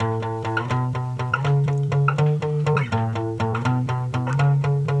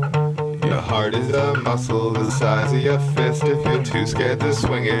heart is a muscle the size of your fist. If you're too scared to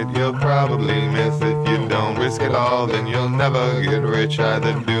swing it, you'll probably miss. If you don't risk it all, then you'll never get rich.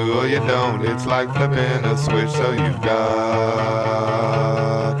 Either do or you don't. It's like flipping a switch, so you've got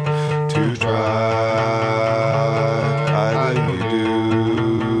to try. Either you do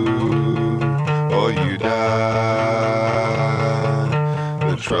or you die.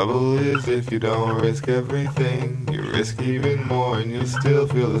 The trouble is if you don't risk everything, you risk even more and you'll still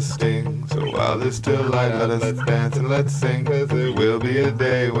feel the sting. So while there's still light, let us dance and let's sing, 'cause there will be a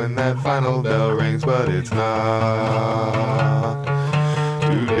day when that final bell rings. But it's not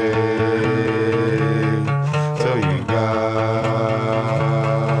today, so you got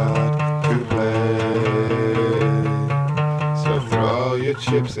to play. So throw all your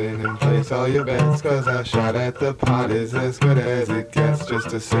chips in and place all your bets, 'cause our shot at the pot is as good as it gets. Just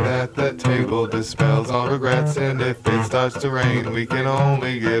to sit at the table dispels all regrets, and if it starts to rain we can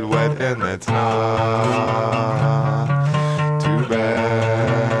only get wet, and that's not too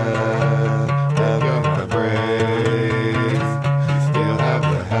bad. Never my break, still have the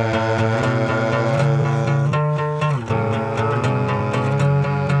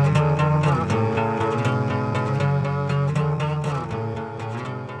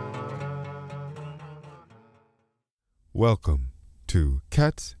Welcome to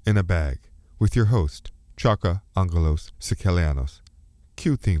Cats in a Bag with your host, Chaka Angelos Sikelianos.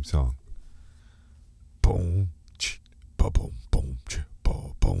 Cue theme song. Boom, ch, ba boom, boom, ch,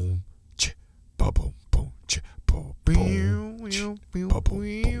 ba boom, ch, ba boom, boom, ch, ba boom, ch, ba boom,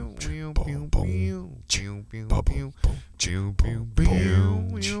 boom, ch, ba boom, ch, ba boom, ch, ba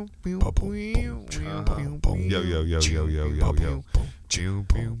boom, ch, ba boom. Yo, yo, yo, yo, yo, yo, yo. Cats in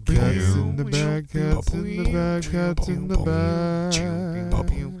the bag, cats in the bag, cats in the bag.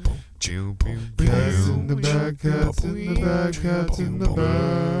 Cats in the bag, cats in the bag, cats in the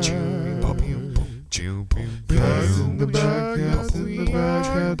bag. Cats in the bag, cats in the bag,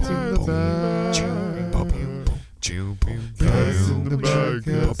 cats in the bag. Cats in the bag,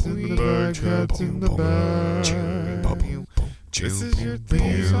 cats in the bag, cats in the bag. This is your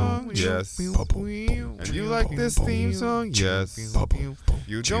theme song? Yes. And you like this theme song? Yes.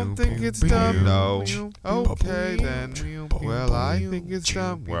 You don't think it's dumb? No. Okay then. Well, I think it's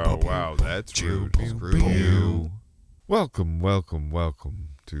dumb. Well, wow, that's rude. Screw you. Welcome, welcome, welcome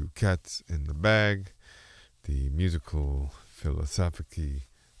to Cats in the Bag, the musical philosophic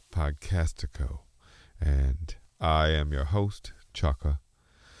podcastico. And I am your host, Chaka,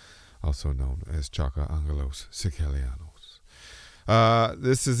 also known as Chaka Angelos Sikelianos.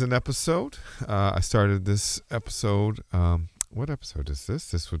 This is an episode. I started this episode. What episode is this?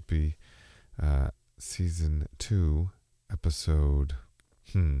 This would be season 2, episode.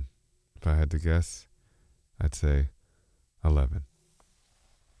 If I had to guess, I'd say 11.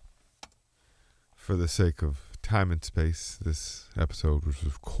 For the sake of time and space, this episode was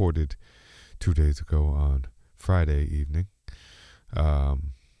recorded 2 days ago on Friday evening.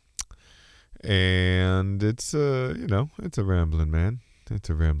 And it's it's a rambling man. It's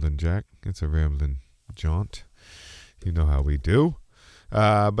a rambling Jack. It's a rambling jaunt. You know how we do.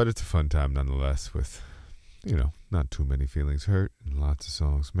 But it's a fun time nonetheless with, not too many feelings hurt and lots of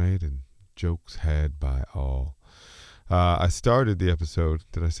songs made and jokes had by all. I started the episode,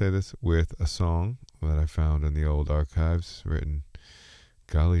 did I say this, with a song that I found in the old archives written,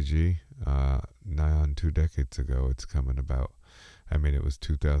 golly gee, nigh on 2 decades ago it's coming about. I mean, it was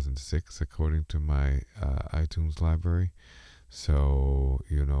 2006, according to my iTunes library. So,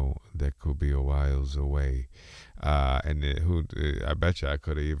 that could be a whiles away. And I bet you I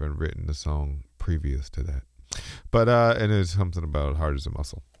could have even written the song previous to that. But, and it's something about Hard as a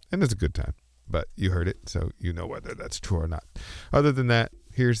Muscle. And it's a good time. But you heard it, so you know whether that's true or not. Other than that,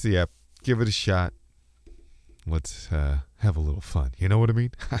 here's the app. Give it a shot. Let's have a little fun. You know what I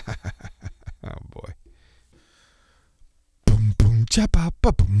mean? Oh, boy. Chapa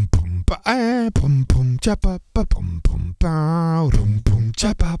ba boom boom ba boom boom chapa ba boom boom ba boom boom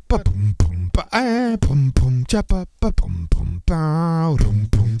chapa ba boom boom ba boom boom chapa ba boom boom ba boom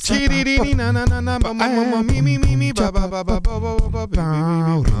boom chiri na na na na ba mi mi mi mi ba ba ba ba ba ba ba ba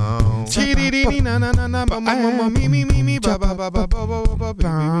chiri na na na na ba mi mi mi mi ba ba ba ba ba ba ba ba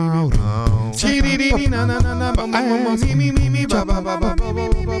chiri na na na na ba mi mi mi mi ba ba ba ba ba ba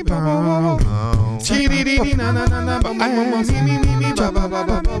ba chiri na na na na ba mi mi mi mi ba ba ba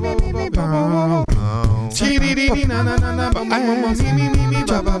ba ba ba ba chiri na na na na ba mi mi mi mi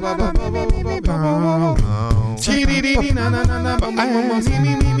ba ba ba ba ba ba ba chiri na na na na ba mi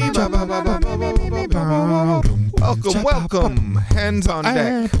mi mi mi ba ba ba ba ba ba ba Welcome, hands on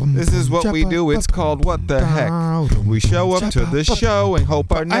deck. This is what we do, it's called What the Heck. We show up to the show and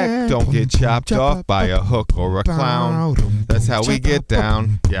hope our neck don't get chopped off by a hook or a clown. That's how we get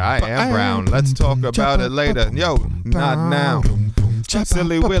down. Yeah, I am brown. Let's talk about it later. Yo, not now.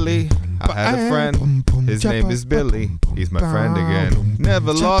 Silly Willy, I had a friend. His name is Billy. He's my friend again.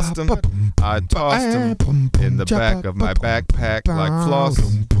 Never lost him. I tossed him in the back of my backpack like floss.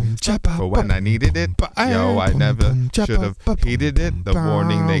 For when I needed it, yo, I never should have heeded it. The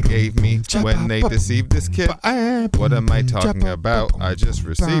warning they gave me when they deceived this kid. What am I talking about? I just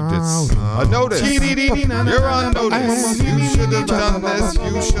received it. A notice. You're on notice. You should have done this.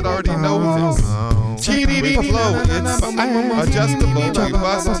 You should already know this. We flow, it's adjustable. We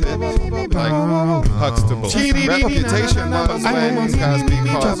busted like Huxtable. Reputation was when Cosby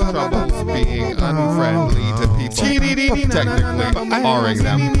caused troubles, being unfriendly to people. Technically, R-ing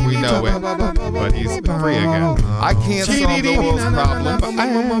them, we know it, but he's free again. I can't solve the world's problems.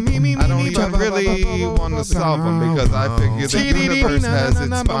 I don't even really want to solve them because I figure the universe has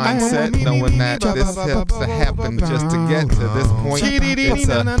its mindset, knowing that this has to happen just to get to this point. It's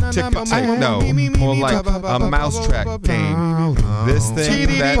a ticker tape, no, more like a mousetrap game. This thing,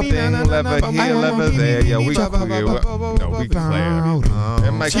 that thing, lever here, lever there. Yeah, we clear. No, we clear.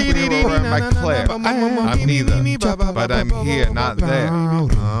 Am I clear or am I clear? I'm neither, but I'm here, not there.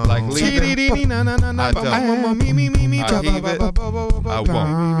 Like leaving, I don't. I heave it, I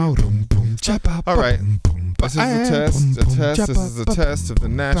won't. Alright. This is a test. This is a test of the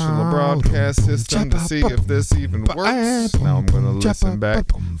national broadcast system to see if this even works. Now I'm gonna listen back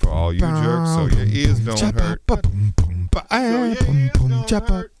for all you jerks so your ears don't hurt.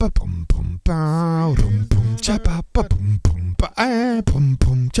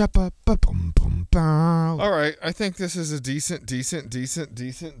 Alright, I think this is a decent.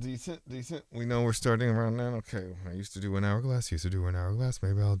 We know we're starting around 9. Okay, I used to do an hourglass.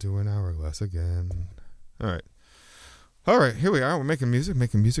 Maybe I'll do an hourglass again. All right, here we are. We're making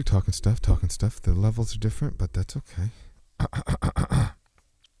music, talking stuff. The levels are different, but that's okay.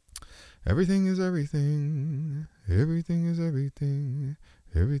 Everything is everything. Everything is everything.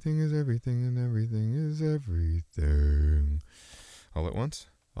 Everything is everything, and everything is everything. All at once.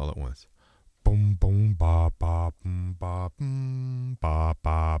 Boom boom ba ba ba ba ba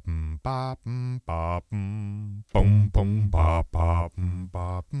ba ba ba boom boom ba ba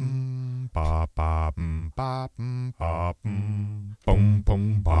ba ba ba ba ba boom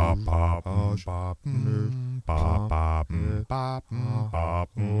boom ba ba ba ba ba ba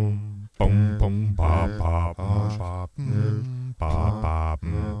boom boom ba ba ba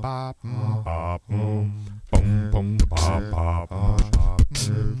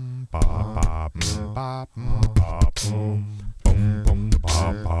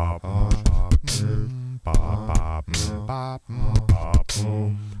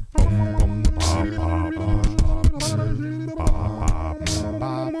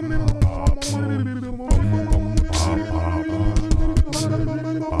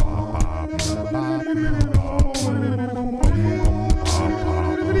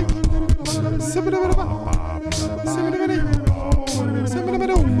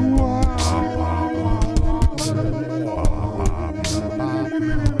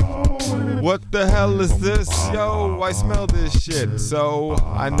What the hell is this? Yo, I smell this shit. So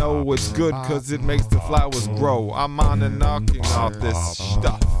I know it's good cause it makes the flowers grow. I'm on and knocking off this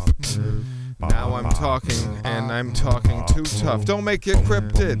stuff. Now I'm talking, and I'm talking too tough. Don't make it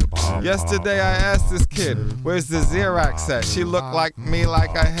cryptid. Yesterday I asked this kid, where's the Xerox at? She looked like me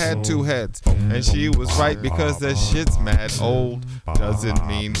like I had two heads. And she was right because that shit's mad old. Doesn't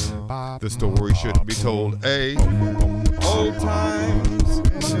mean the story shouldn't be told. Old times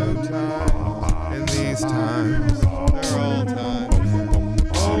and new times. In these times, they're old times.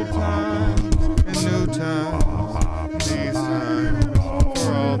 Old times and new times. These times,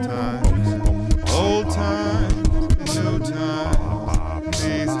 for all times. Old times and new times.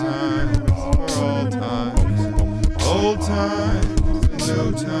 These times, for all times. Old times and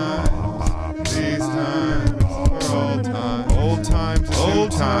new times. These times, for all times.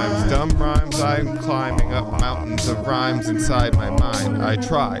 Old times, dumb rhymes. I'm climbing up mountains of rhymes inside my mind. I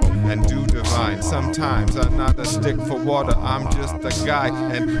try and do divine. Sometimes I'm not a stick for water. I'm just a guy.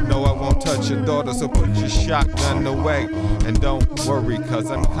 And no, I won't touch your daughter. So put your shotgun away. And don't worry, cause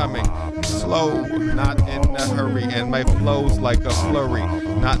I'm coming slow, not in a hurry. And my flow's like a flurry.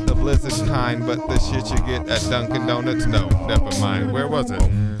 Not the blizzard kind, but the shit you get at Dunkin' Donuts. No, never mind. Where was it?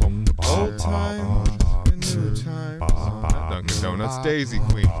 Old times and new times. Not Dunkin' Donuts, Daisy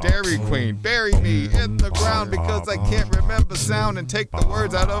Queen, Dairy Queen, bury me in the ground because I can't remember sound and take the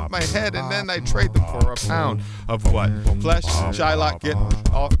words out of my head and then I trade them for a pound of what? Flesh, Shylock, get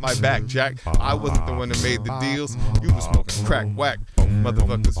off my back, Jack. I wasn't the one who made the deals. You were smoking crack, whack.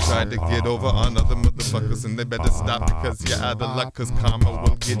 Motherfuckers tried to get over on other motherfuckers and they better stop because you're out of luck cause karma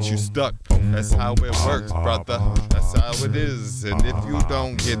will get you stuck. That's how it works, brother. That's how it is. And if you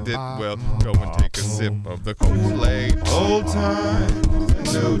don't get it, well, go and take a sip of the Kool-Aid. Old times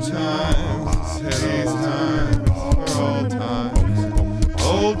and new times. These times for old times.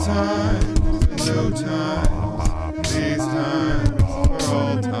 Old times and new times. These times for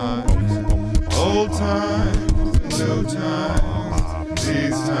old times. Old times and new times.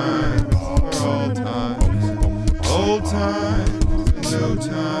 These times for old times. Old times and new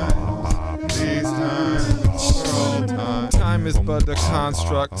times. These times for old times. Time is but a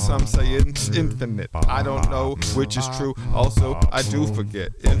construct, some say it's infinite. I don't know which is true, also I do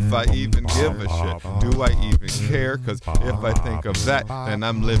forget if I even give a shit. Do I even care? Cause if I think of that, then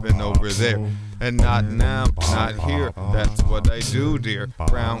I'm living over there. And not now, not here, that's what I do, dear.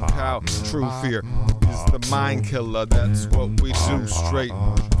 Brown cow, true fear is the mind killer, that's what we do. Straight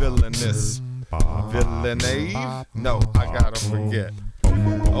villainous. Villenave? No, I gotta forget.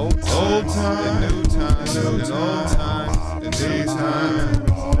 Old times and new times and old times and these times,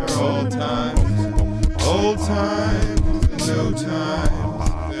 they're old times. Old times and new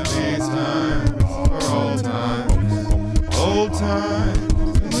times, these times are old times. Old times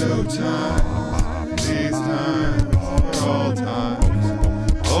and new times, these times are old times.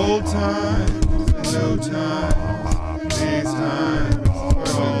 Old times and new times, these times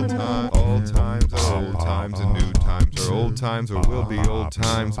are old times. Old times are old times and new times are old times or will be old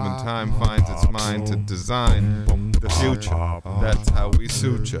times when time finds its mind to design the future. That's how we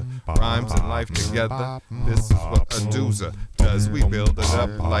suture rhymes and life together. This is what a doozer does. We build it up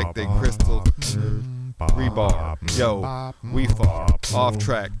like they crystal rebar. Yo, we far off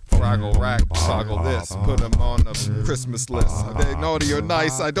track. Fraggle rack, toggle this. Put them on a Christmas list. Are they naughty or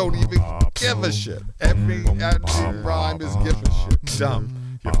nice? I don't even give a shit. Every rhyme is give a shit. Dumb.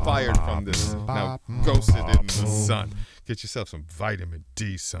 You're fired from this. Now go sit in the sun. Get yourself some vitamin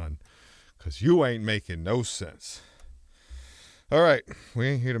D, son. Cause you ain't making no sense. All right, we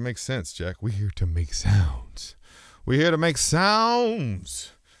ain't here to make sense, Jack. We here to make sounds. We here to make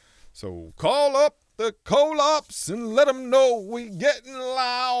sounds. So call up the Col-Ops and let them know we getting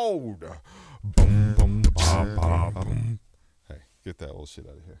loud. Boom, boom, cha, pa, boom. Hey, get that old shit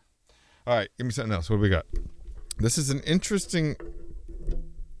out of here. All right, give me something else. What do we got? This is an interesting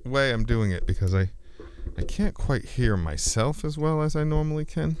way I'm doing it because I can't quite hear myself as well as I normally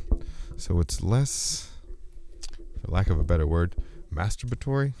can. So it's less, for lack of a better word,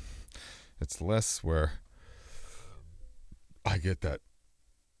 masturbatory. It's less where I get that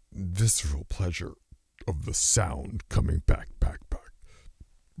visceral pleasure of the sound coming back.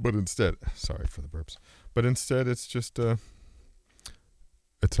 But instead, sorry for the burps. But instead it's just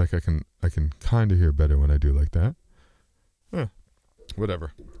it's like I can kind of hear better when I do like that.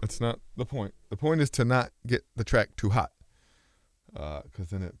 Whatever. That's not the point. The point is to not get the track too hot.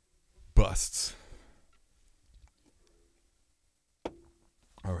 Because then it busts.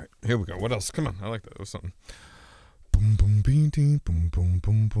 All right, here we go. What else? Come on, I like that. That was something. Boom boom bean ding boom boom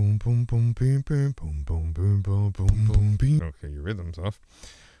boom boom boom boom bean boom boom boom boom boom boom boom bean. Okay, your rhythm's off.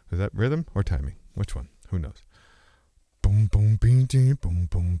 Is that rhythm or timing? Which one? Who knows? Boom boom bean ding boom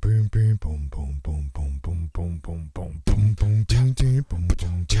boom boom boom boom boom boom boom boom boom boom boom boom boom ding ding boom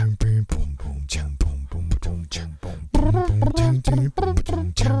boom boom boom boom boom boom boom boom boom boom boom boom ding ding boom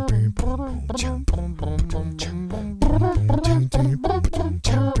boom boom boom boom boom boom boom boom ding ding boom boom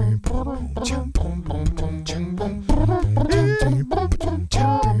boom boom boom boom boom boom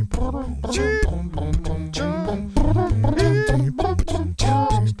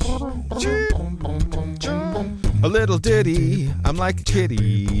a little ditty, I'm like a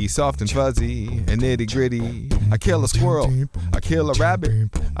kitty, soft and fuzzy and nitty gritty. I kill a squirrel, I kill a rabbit,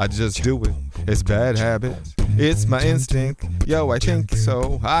 I just do it, it's bad habits. It's my instinct, yo, I think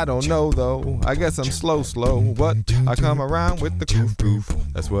so. I don't know though, I guess I'm slow, but I come around with the goof.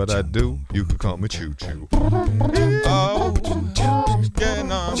 That's what I do, you could call me choo-choo. Oh,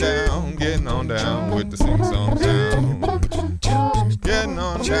 getting on down with the sing-song sound. Getting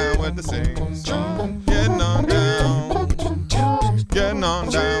on down with the sing-song. Getting on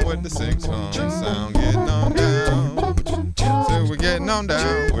down with the sing-song sound. Getting on down. So we're getting on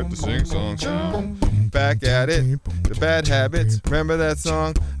down with the sing-song sound. Back at it, the bad habits. Remember that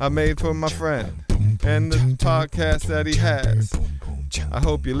song I made for my friend and the podcast that he has. I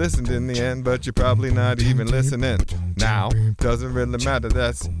hope you listened in the end, but you're probably not even listening. Now, doesn't really matter,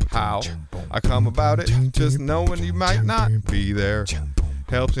 that's how I come about it. Just knowing you might not be there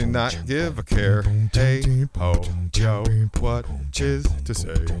helps me not give a care. Hey, ho, yo, what is to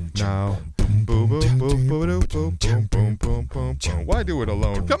say now? Boom, boom, boom, boom, boom, boom, boom, boom, boom, boom, boom. Why do it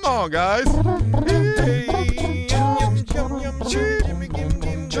alone? Come on, guys. Hey, yum, yum, yum, yum, gimme, gimme,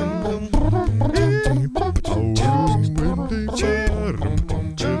 gimme, yum, yum.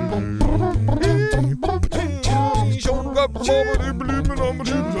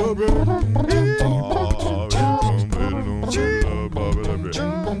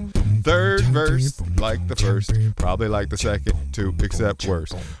 Third verse, like the first, probably like the second too, except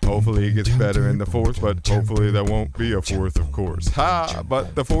worse. Hopefully it gets better in the fourth, but hopefully there won't be a fourth, of course. Ha,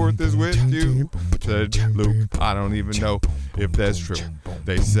 but the fourth is with you, said Luke. I don't even know if that's true.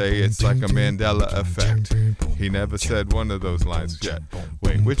 They say it's like a Mandela effect. He never said one of those lines yet.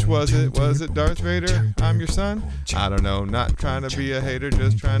 Wait, which was it? Was it Darth Vader? I'm your son? I don't know, not trying to be a hater,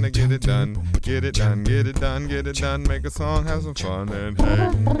 just trying to get it done. Get it done, get it done, get it done. Make a song, have some fun, and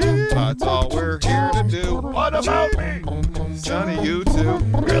hey, that's all we're here to do. What about me? Sonny, you too.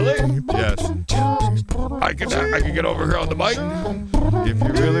 Really? Yes. I can get over here on the mic if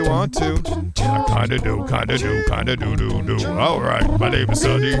you really want to. I kinda do. All right, my name is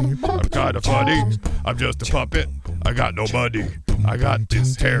Sonny. I'm kinda funny. I'm just a puppet. I got no money. I got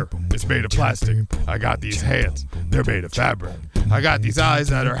this hair. It's made of plastic. I got these hands. They're made of fabric. I got these eyes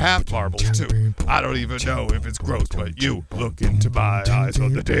that are half marbles too. I don't even know if it's gross, but you look into my eyes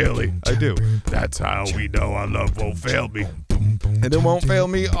on the daily. I do. That's how we know our love won't fail me. And it won't fail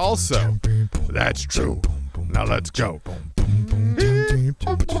me also. That's true. Now let's go.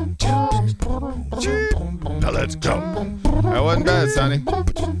 Now let's go. That wasn't bad, Sonny.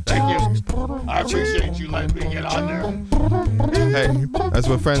 Thank you. I appreciate you letting me get on there. Hey, that's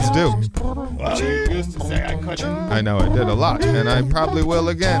what friends do. Well, you used to say I couldn't. I know I did a lot, and I probably will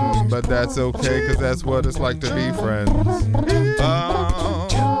again, but that's okay, because that's what it's like to be friends.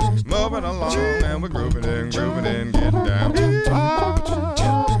 Moving along, and we're grooving in, getting down.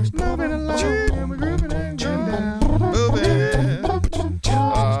 Moving along, and we're grooving in, getting down. Moving.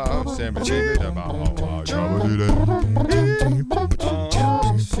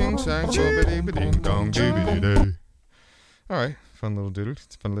 Sing, sang, ding dong, dee. All right, fun little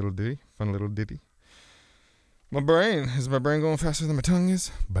ditty. My brain, is my brain going faster than my tongue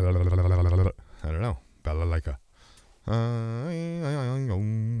is? I don't know. Balalaika.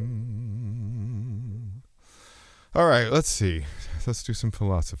 All right, let's see. Let's do some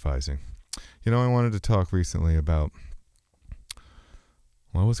philosophizing. You know, I wanted to talk recently about,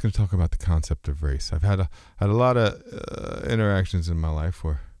 well, I was going to talk about the concept of race. I've had a lot of interactions in my life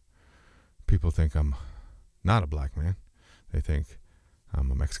where people think I'm not a black man. They think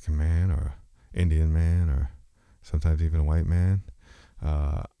I'm a Mexican man or an Indian man or sometimes even a white man.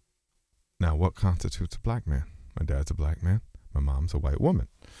 Now, what constitutes a black man? My dad's a black man. My mom's a white woman.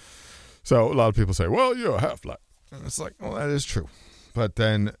 So a lot of people say, well, you're half black. And it's like, well, that is true. But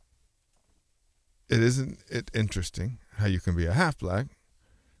then isn't it interesting how you can be a half black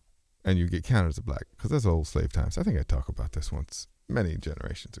and you get counted as a black? Because that's old slave times. I think I talked about this once many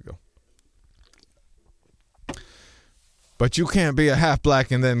generations ago. But you can't be a half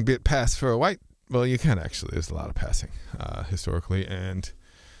black and then get passed for a white. Well, you can actually. There's a lot of passing historically. And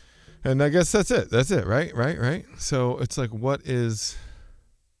I guess that's it. That's it, right? So it's like, what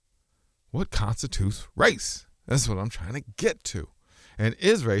constitutes race? That's what I'm trying to get to. And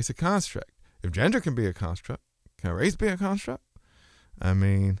is race a construct? If gender can be a construct, can race be a construct? I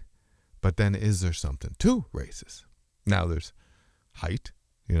mean, but then is there something to races? Now there's height,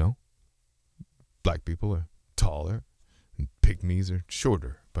 you know. Black people are taller and pygmies are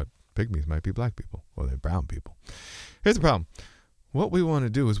shorter, but pygmies might be black people or they're brown people. Here's the problem. What we want to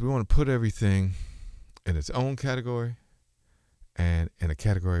do is we want to put everything in its own category and in a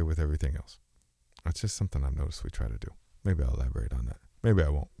category with everything else. That's just something I've noticed we try to do. Maybe I'll elaborate on that. Maybe I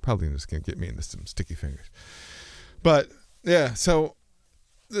won't. Probably just going to get me into some sticky fingers. But, yeah, so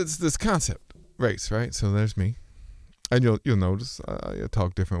it's this concept, race, right? So there's me. And you'll notice I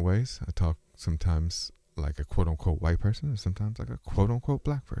talk different ways. I talk sometimes like a quote-unquote white person and sometimes like a quote-unquote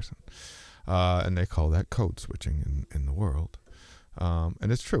black person. And they call that code switching in the world.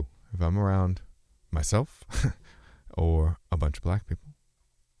 And it's true. If I'm around myself or a bunch of black people,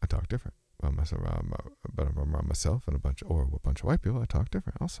 I talk different. But if I'm around myself and a bunch of white people, I talk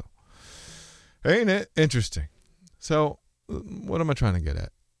different also. Ain't it interesting? So, what am I trying to get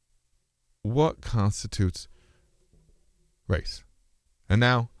at? What constitutes race? And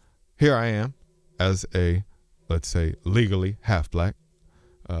now, here I am as a, let's say, legally half black,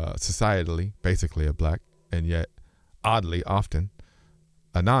 societally, basically a black, and yet oddly often,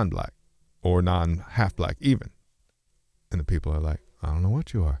 a non-black or non-half-black even. And the people are like, I don't know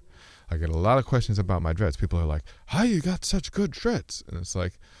what you are. I get a lot of questions about my dreads. People are like, how you got such good dreads? And it's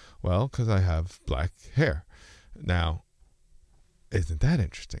like, well, because I have black hair. Now, isn't that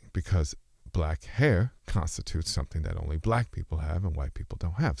interesting? Because black hair constitutes something that only black people have and white people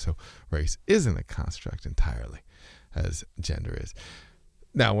don't have. So race isn't a construct entirely as gender is.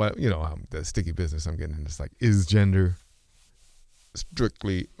 Now, the sticky business I'm getting into is like, is gender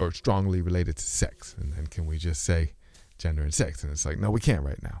strictly or strongly related to sex? And then can we just say gender and sex? And it's like, no, we can't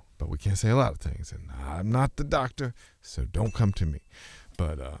right now, but we can say a lot of things. And I'm not the doctor, so don't come to me.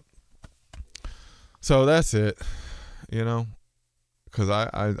 But so that's it, because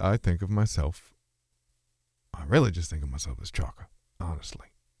I think of myself, I really just think of myself as Chaka, honestly.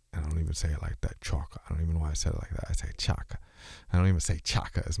 And I don't even say it like that, Chaka. I don't even know why I said it like that. I say Chaka. I don't even say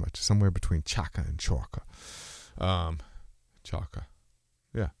Chaka as much. Somewhere between Chaka and Chaka. Chaka.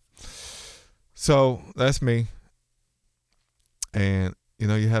 Yeah. So that's me. And,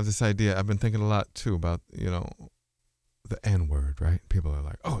 you have this idea. I've been thinking a lot, too, about, the N-word, right? People are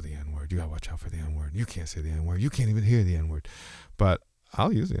like, oh, the N-word. You got to watch out for the N-word. You can't say the N-word. You can't even hear the N-word. But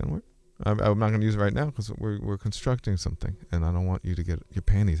I'll use the N-word. I'm not going to use it right now because we're constructing something. And I don't want you to get your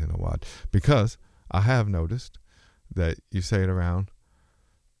panties in a wad. Because I have noticed that you say it around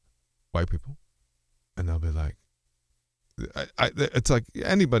white people. And they'll be like, it's like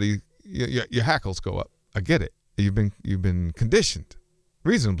anybody, your hackles go up. I get it. You've been conditioned,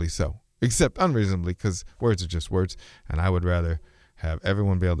 reasonably so, except unreasonably, because words are just words, and I would rather have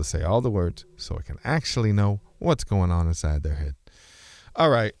everyone be able to say all the words so I can actually know what's going on inside their head. All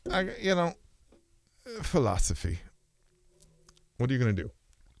right, philosophy. What are you gonna do?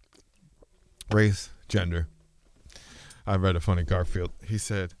 Race, gender. I read a funny Garfield. He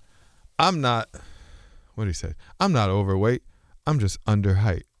said, I'm not overweight. I'm just under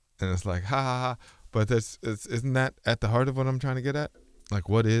height. And it's like, ha ha ha. But isn't that at the heart of what I'm trying to get at? Like,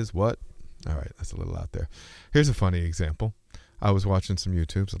 what is what? All right, that's a little out there. Here's a funny example. I was watching some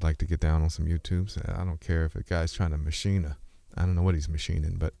YouTubes. I'd like to get down on some YouTubes. I don't care if a guy's trying to machine I don't know what he's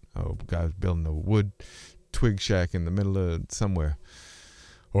machining, but a guy's building a wood twig shack in the middle of somewhere.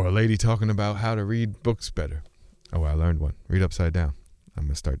 Or a lady talking about how to read books better. Oh, I learned one. Read upside down. I'm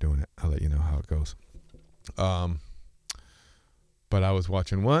going to start doing it. I'll let you know how it goes. But I was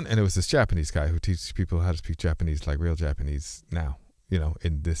watching one, and it was this Japanese guy who teaches people how to speak Japanese like real Japanese now,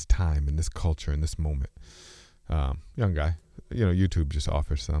 in this time, in this culture, in this moment. Young guy. YouTube just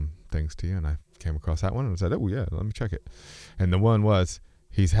offers some things to you, and I came across that one and I said, oh, yeah, let me check it. And the one was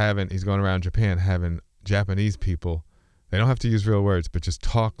he's going around Japan having Japanese people, they don't have to use real words, but just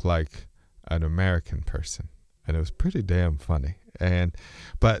talk like an American person. And it was pretty damn funny.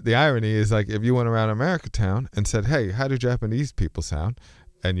 But the irony is, like, if you went around America Town and said, hey, how do Japanese people sound?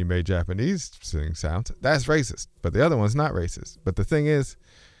 And you made Japanese sing sounds, that's racist. But the other one's not racist. But the thing is,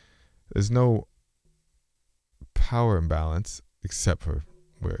 there's no power imbalance, except for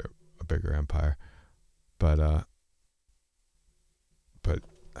we're a bigger empire. But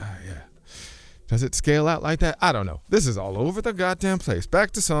yeah. Does it scale out like that? I don't know. This is all over the goddamn place.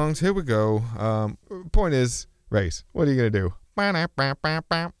 Back to songs. Here we go. Point is, race. What are you going to do? Boom,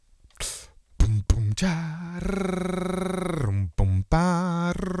 boom, cha, boom, boom,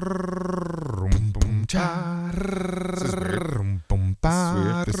 ba, boom, boom, cha, boom,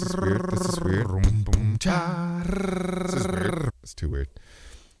 ba. This is weird. Boom, boom, cha. This is weird. It's too weird.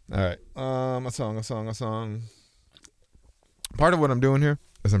 All right. A song. Part of what I'm doing here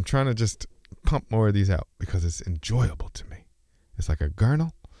is I'm trying to just pump more of these out because it's enjoyable to me. It's like a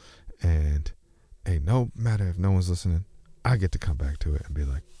gurnal, and no matter if no one's listening, I get to come back to it and be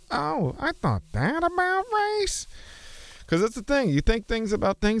like, oh, I thought that about race. Because that's the thing. You think things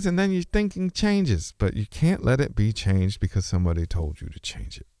about things, and then your thinking changes, but you can't let it be changed because somebody told you to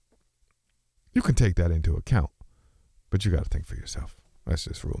change it. You can take that into account, but you got to think for yourself. That's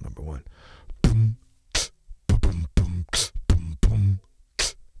just rule number one. Boom, boom, boom, boom, boom.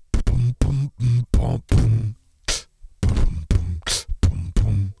 Boom, boom, boom, boom, boom. Boom, boom, boom,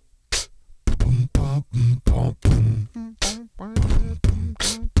 boom. Boom, boom, boom, boom, boom.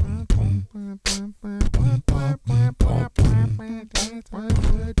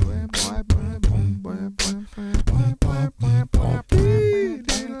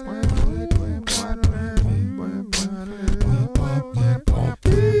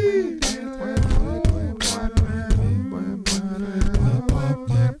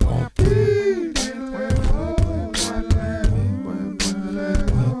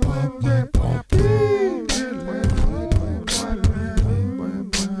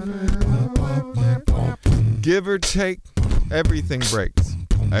 Give or take, everything breaks.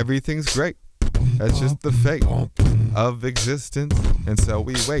 Everything's great. That's just the fate of existence. And so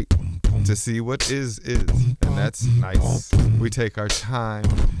we wait to see what is. And that's nice. We take our time.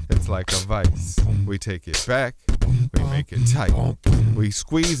 It's like a vice. We take it back. We make it tight. We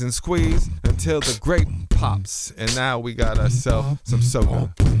squeeze and squeeze until the grape pops. And now we got ourselves some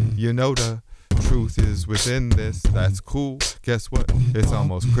soda. You know the truth is within this. That's cool. Guess what? It's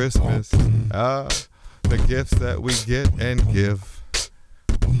almost Christmas. The gifts that we get and give.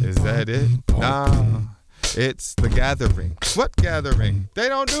 Is that it? Nah. It's the gathering. What gathering? They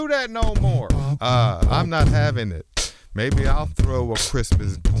don't do that no more. I'm not having it. Maybe I'll throw a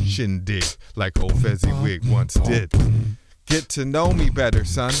Christmas shindig like old Fezziwig once did. Get to know me better,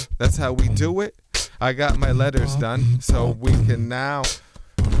 son. That's how we do it. I got my letters done, so we can now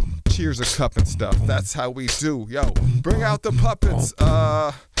cheers a cup and stuff. That's how we do. Yo, bring out the puppets.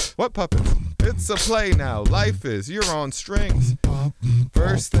 What puppets? It's a play now. Life is. You're on strings.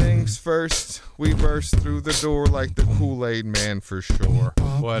 First things first, we burst through the door like the Kool-Aid Man for sure.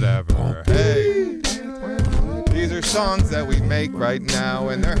 Whatever. Hey. These are songs that we make right now,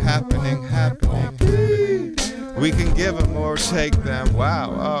 and they're happening. We can give them or take them.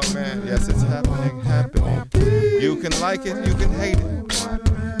 Wow, oh man, yes, it's happening. You can like it, you can hate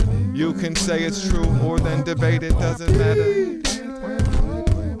it. You can say it's true or then debate it, doesn't matter.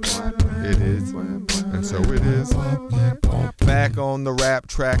 It is, and so it is. Back on the rap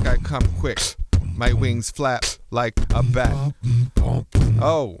track, I come quick. My wings flap like a bat.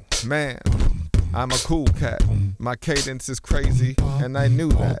 Oh, man. I'm a cool cat. My cadence is crazy, and I knew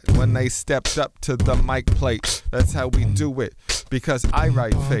that when they stepped up to the mic plate. That's how we do it, because I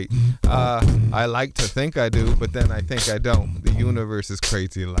write fate. I like to think I do, but then I think I don't. The universe is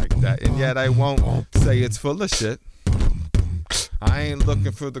crazy like that, and yet I won't say it's full of shit. I ain't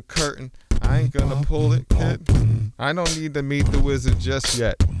looking for the curtain. I ain't gonna pull it, kid. I don't need to meet the wizard just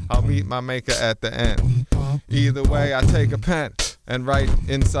yet. I'll meet my maker at the end. Either way, I take a pen and write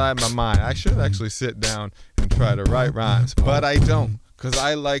inside my mind. I should actually sit down and try to write rhymes, but I don't, cause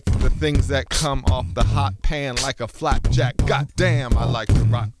I like the things that come off the hot pan like a flapjack. Goddamn, I like to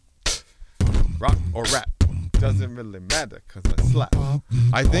rock or rap. Doesn't really matter, cause I slap.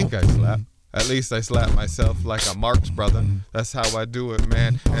 I think I slap. At least I slap myself like a Marx brother. That's how I do it,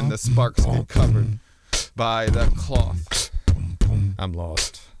 man. And the sparks get covered by the cloth. I'm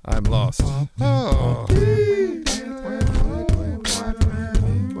lost. Oh.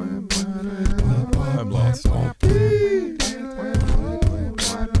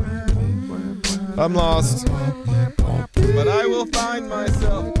 I'm lost. But I will find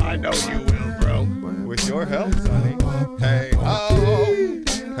myself. I know you will, bro. With your help, sonny. Hey ho.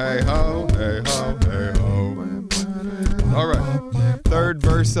 Hey ho, hey ho, hey ho. Alright. Third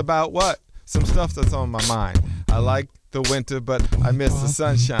verse about what? Some stuff that's on my mind. I like the winter, but I miss the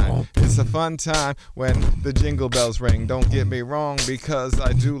sunshine. It's a fun time when the jingle bells ring. Don't get me wrong, because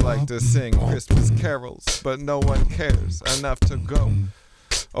I do like to sing Christmas carols, but no one cares enough to go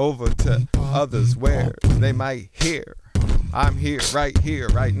over to others where they might hear. I'm here,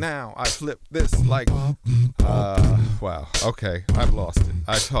 right now. I flip this like, wow, okay, I've lost it.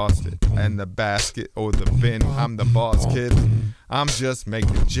 I tossed it. And the basket or the bin, I'm the boss, kid. I'm just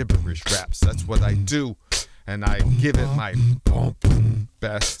making gibberish raps. That's what I do. And I give it my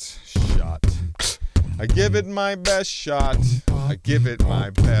best shot. I give it my best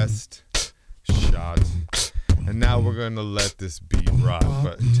shot. And now we're gonna let this beat rot,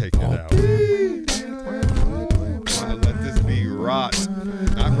 but take it out. Gonna let this beat rot.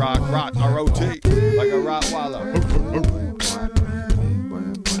 Not rock, rot, R-O-T, like a Rottweiler.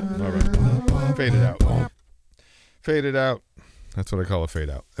 Alright, fade it out. That's what I call a fade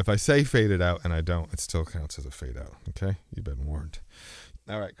out. If I say fade it out and I don't, it still counts as a fade out. Okay? You've been warned.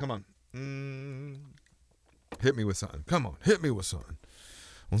 Alright, come on. Hit me with something. Come on, hit me with something.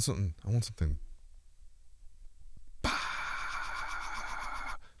 I want something.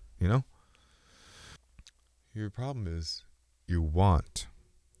 You know? Your problem is you want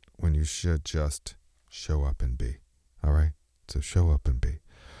when you should just show up and be. All right? So show up and be.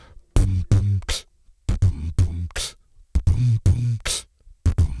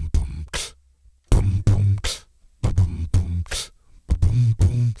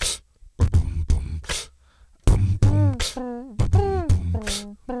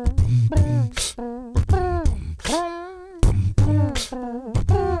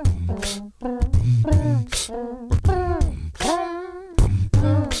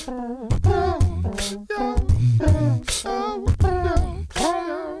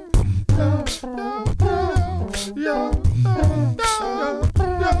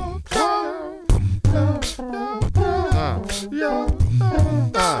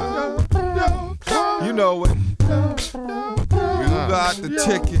 the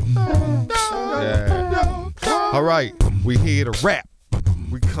ticket. Yeah. All right, we here to rap.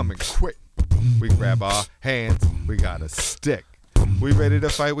 We coming quick. We grab our hands. We got a stick. We ready to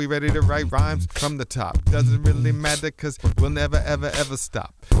fight, we ready to write rhymes from the top. Doesn't really matter cause we'll never ever ever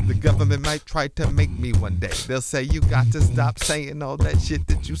stop. The government might try to make me one day. They'll say you got to stop saying all that shit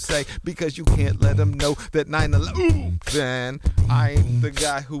that you say because you can't let them know that 9/11. Then I ain't the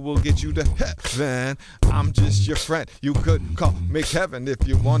guy who will get you to heaven. I'm just your friend. You could call me Kevin if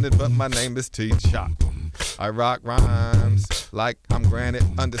you wanted, but my name is T-Chop. I rock rhymes like I'm granted,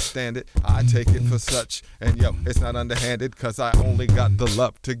 understand it. I take it for such, and yo, it's not underhanded, cause I only got the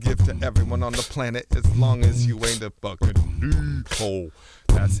love to give to everyone on the planet as long as you ain't a fucking people.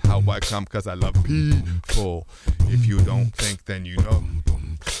 That's how I come, cause I love people. If you don't think, then you know.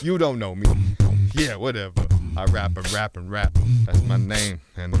 You don't know me. Yeah, whatever. I rap and rap and rap. That's my name,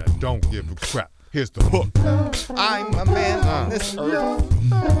 and I don't give a crap. Here's the hook. I'm a man on this earth.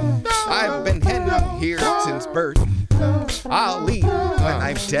 I've been hidden here since birth. I'll leave when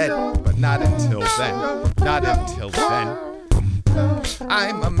I'm dead, but not until then. Not until then.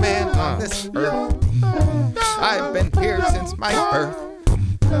 I'm a man on this earth. I've been here since my birth.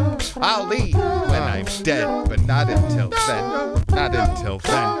 I'll leave when I'm dead, but not until then. Not until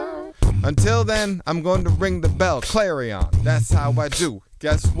then. Until then, I'm going to ring the bell, clarion. That's how I do.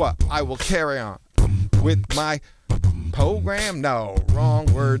 Guess what? I will carry on with my program. No, wrong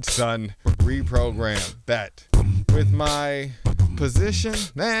word, son. Reprogram that. With my position?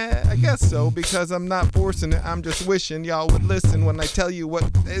 Nah, I guess so, because I'm not forcing it. I'm just wishing y'all would listen when I tell you what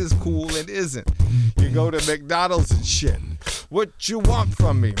is cool and isn't. You go to McDonald's and shit. What you want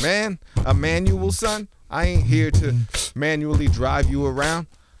from me, man? A manual, son? I ain't here to manually drive you around.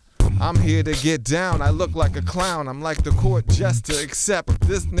 I'm here to get down. I look like a clown. I'm like the court jester, except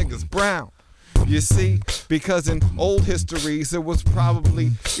this nigga's brown. You see, because in old histories there was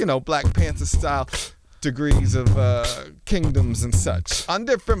probably, Black Panther style degrees of kingdoms and such. On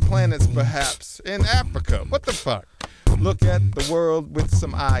different planets, perhaps. In Africa. What the fuck? Look at the world with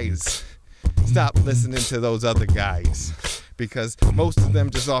some eyes. Stop listening to those other guys. Because most of them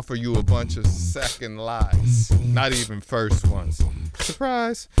just offer you a bunch of second lies. Not even first ones.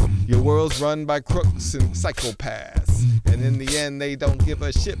 Surprise! Your world's run by crooks and psychopaths. And in the end, they don't give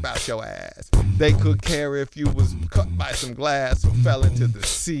a shit about your ass. They could care if you was cut by some glass or fell into the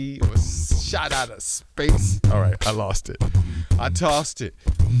sea or shot out of space. Alright, I lost it. I tossed it.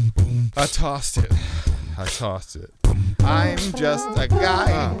 I'm just a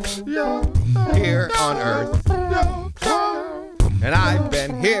guy here on Earth. And I've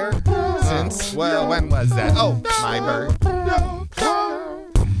been here since, well, when was that? Oh, my birth.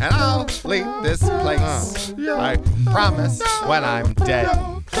 And I'll leave this place, I promise, when I'm dead.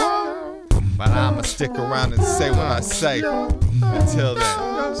 But I'ma stick around and say what I say until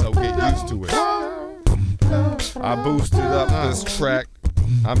then, so get used to it. I boosted up this track,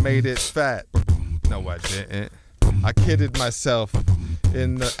 I made it fat. No, I didn't. I kidded myself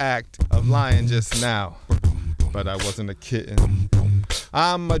in the act of lying just now. But I wasn't a kitten.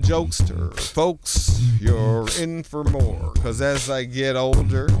 I'm a jokester, folks, you're in for more. Cause as I get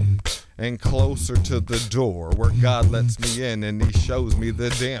older and closer to the door where God lets me in and he shows me the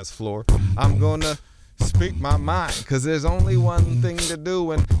dance floor, I'm gonna speak my mind. Cause there's only one thing to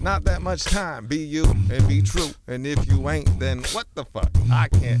do and not that much time. Be you and be true. And if you ain't, then what the fuck? I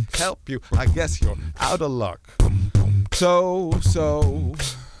can't help you. I guess you're out of luck. So,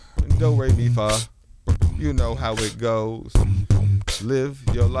 do re mi fa. You know how it goes. Live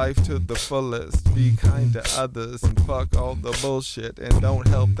your life to the fullest. Be kind to others and fuck all the bullshit. And don't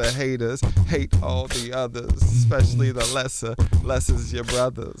help the haters. Hate all the others, especially the lesser. Less is your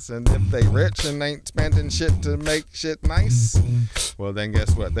brothers. And if they rich and ain't spending shit to make shit nice, well then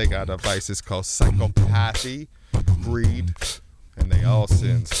guess what? They got a vice. It's called psychopathy, greed, and they all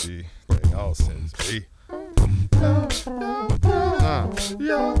sins be. They all sins be.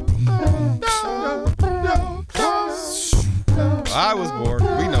 I was born,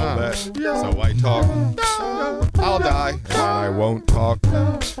 we know that, so I talk. I'll die, and I won't talk.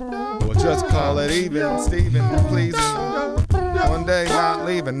 We'll just call it even, Stephen, pleasing. One day not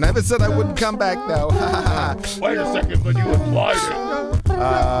leaving. Never said I wouldn't come back, though. Wait a second, but you implied it.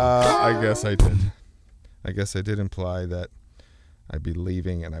 I guess I did. I guess I did imply that I'd be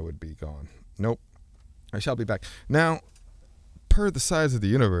leaving and I would be gone. Nope. I shall be back. Now, per the size of the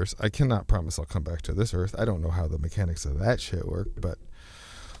universe, I cannot promise I'll come back to this Earth. I don't know how the mechanics of that shit work, but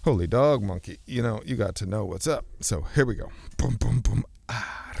holy dog monkey, you got to know what's up. So here we go. Boom, boom, boom.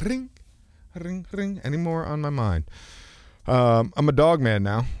 Ring, ring, ring. Any more on my mind? I'm a dog man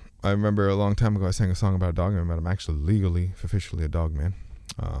now. I remember a long time ago I sang a song about a dog, and I'm actually legally, officially a dog man.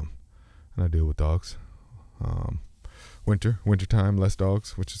 And I deal with dogs. Wintertime, less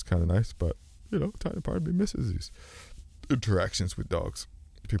dogs, which is kind of nice, but, tiny part of me misses these interactions with dogs.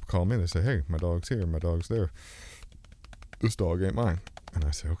 People call me and they say, hey, my dog's here, my dog's there. This dog ain't mine. And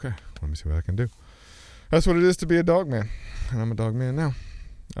I say, okay, let me see what I can do. That's what it is to be a dog man. And I'm a dog man now.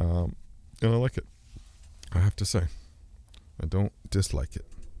 And I like it. I have to say. I don't dislike it.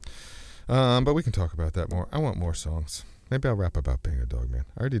 But we can talk about that more. I want more songs. Maybe I'll rap about being a dog man.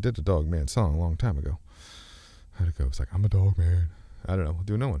 I already did a dog man song a long time ago. How'd it go? It's like, I'm a dog man. I don't know. We'll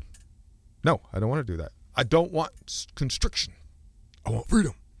do no one. No, I don't want to do that. I don't want constriction. I want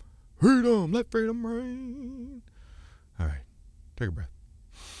freedom. Freedom. Let freedom reign. All right. Take a breath.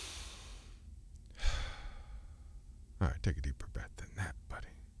 All right. Take a deeper breath than that, buddy.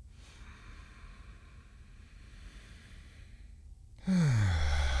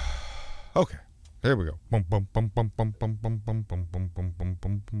 Okay. Here we go. Bum bum bum bum bum bum bum bum bum bum bum bum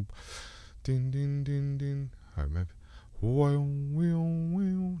bum bum. Din din din din. All right, maybe.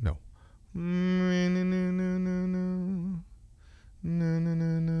 No.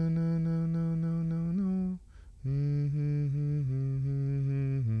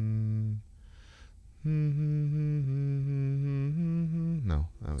 No,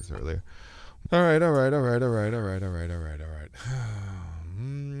 that was earlier. All right.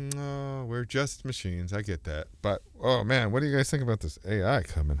 We're just machines. I get that. But, oh, man, what do you guys think about this AI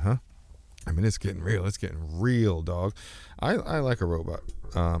coming, huh? I mean, it's getting real. It's getting real, dog. I like a robot.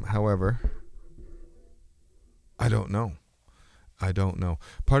 However, I don't know.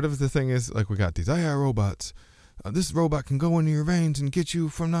 Part of the thing is, like, we got these AI robots. This robot can go into your veins and get you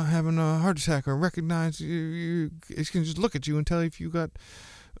from not having a heart attack or recognize you. It can just look at you and tell you if you got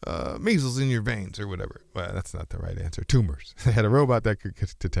measles in your veins or whatever. Well, that's not the right answer. Tumors. They had a robot that could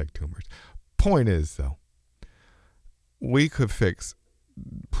detect tumors. Point is, though, we could fix,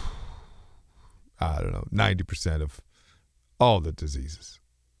 90% of all the diseases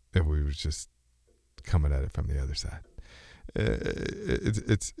if we were just coming at it from the other side.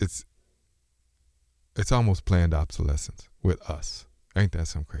 It's almost planned obsolescence with us. Ain't that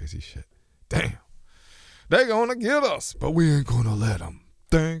some crazy shit? Damn. They gonna get us, but we ain't gonna let them.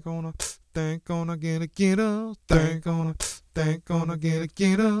 They gonna get us. They gonna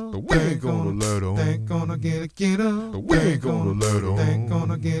get us. But we ain't gonna let them. They gonna get us. But we ain't gonna let them. They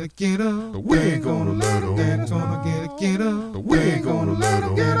gonna get us. But we ain't gonna let them. They gonna get us. But we ain't gonna let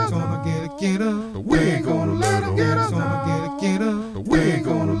them. Gonna get us. But we ain't gonna let them. Gonna get us. But we ain't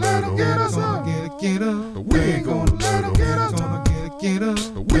gonna let them. Gonna get us. But we ain't gonna let them. Gonna get us. But we ain't gonna let them. Gonna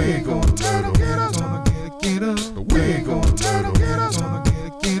get us. But we ain't gonna let them. Gonna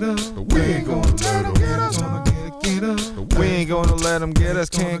get us. But we ain't gonna let them. Gonna get us. But we ain't gonna let them get us.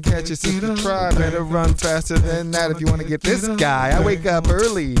 Can't catch us if you try. Better run faster than that if you want to get this guy. I wake up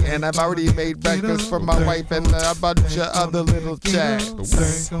early and I've already made breakfast for my wife and a bunch of other little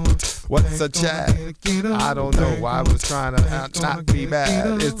chads. What's a chat? I don't know. I was trying to not be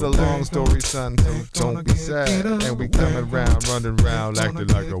bad. It's a long story, son, so don't be sad. And we coming round, running round, acting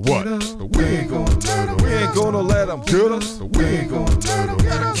like a what? But we ain't gonna let them. We ain't gonna let them get us. But we ain't gonna let them.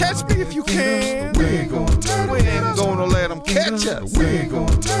 Gotta catch me if you can. We ain't gonna let them. We ain't gonna let them catch us. We ain't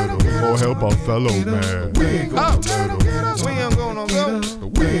gonna let them. Oh, help our fellow man. We ain't gonna let them. We ain't gonna go.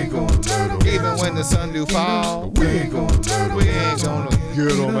 But we ain't gonna let them. Even when the sun do fall. We ain't gonna let them. We ain't gonna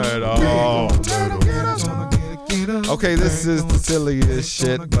Get them at all. Okay, this is the silliest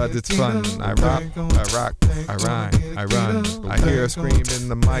shit, but it's fun. I rock, I rhyme, I run. I hear a scream in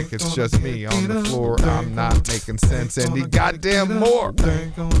the mic, it's just me on the floor. I'm not making sense any goddamn more.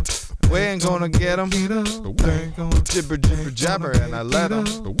 We ain't gonna get them. Jibber, jibber, jabber, and I let them.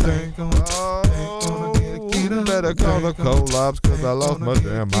 Oh, better call the collabs, cause I lost my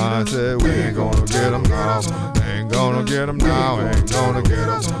damn mind. Said we ain't gonna get them now. Ain't gonna get them now. Ain't gonna get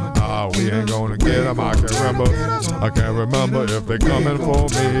them. We ain't gonna get them. I can't remember if they coming for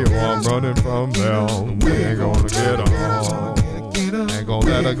me or I'm running from them. We ain't gonna get them. Ain't gonna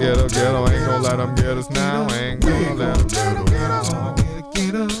let her get them. Ain't gonna let them get us now. Ain't gonna let them get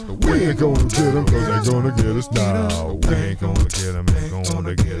them. We ain't gonna get them cause they gonna get us now. We ain't gonna get them, ain't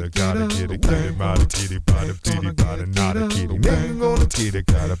gonna get it. Gotta get it, by the kitty, by the kitty, by the not a kitty. Ain't gonna get it,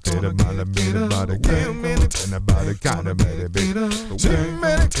 gotta fit it, by the minute, by the game minute, and about the kind of minute, baby. 10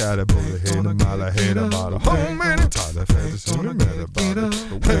 minutes, gotta put a head a mile ahead about a whole minute. By the feathers, soon a minute, about it.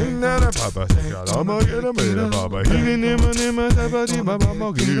 Hey, nana, papa, she got, I'ma get a minute, papa. He didn't even,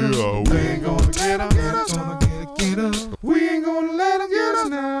 I'ma get it. We ain't gonna get them, we ain't gonna let them get us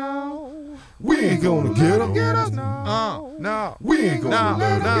now. We ain't gonna get them. No. We ain't gonna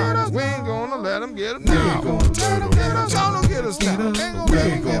let 'em get us. We ain't gonna let them get them. We ain't gonna let 'em get us. Don't get us now. Ain't gonna We let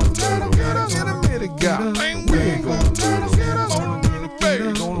ain't them gonna get let 'em get us. us. In a minute, God. We ain't gonna let 'em get us.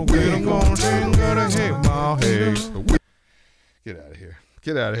 Get out of here.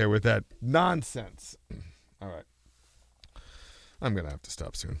 Get out of here with that nonsense. All right. I'm going to have to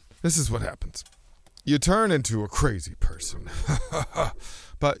stop soon. This is what happens. You turn into a crazy person.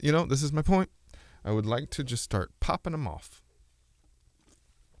 But, you know, this is my point. I would like to just start popping them off.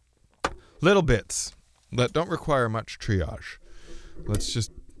 Little bits that don't require much triage. Let's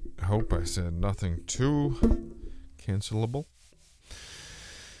just hope I said nothing too cancelable.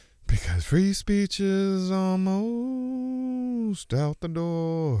 Because free speech is almost out the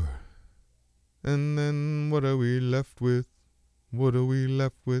door. And then what are we left with? What are we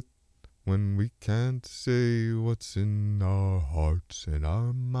left with when we can't say what's in our hearts and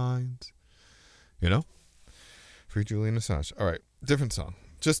our minds? You know? Free Julian Assange. All right, different song.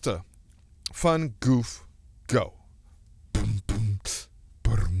 Just a fun goof. Go. Boom, boom,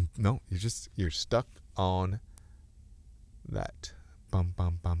 boom. No, you're stuck on that. Bum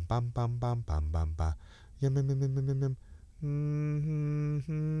bum bum bum bum bum bum bum ba. Yum yum yum yum yum yum.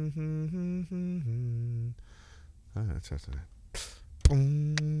 That's it.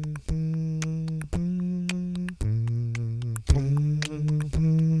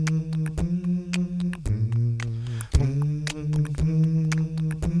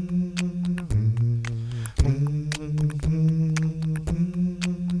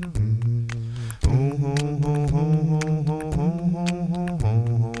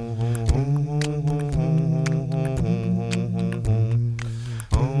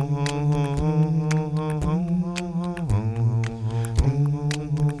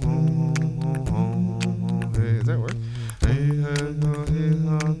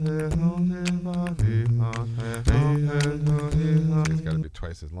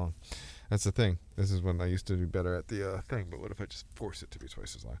 As long. That's the thing. This is when I used to do better at the thing, but what if I just force it to be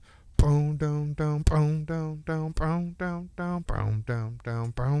twice as long? Boom down down boom down down boom down down boom down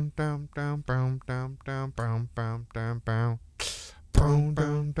down boom down down boom down down boom boom down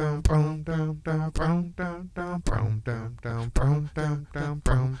boom boom down down boom down down boom down down boom down down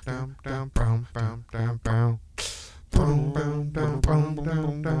boom down down boom down down boom boom down boom boom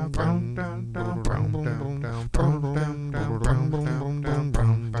boom down boom down down boom down down boom down down boom down down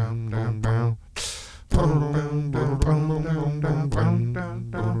boom down down boom boom down boom boom boom down boom down down boom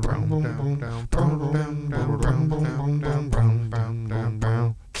down down boom down down boom down down boom down down boom boom down boom boom boom down boom down down boom down down boom down down boom down down boom down down boom boom down boom boom boom down boom down down boom down down boom down down boom down down boom down down boom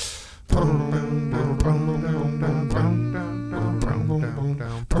boom down boom boom boom down boom down down boom down down boom down down boom down down boom down down boom boom down boom boom down boom down down boom down down boom down down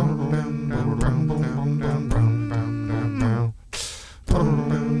boom down down boom down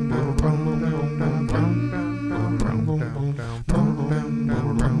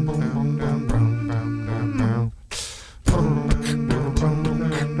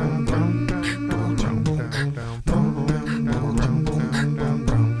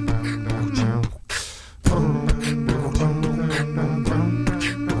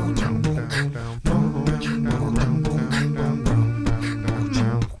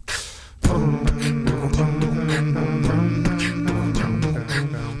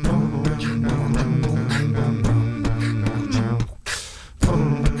boom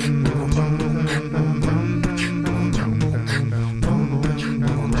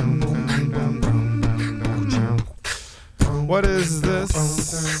What is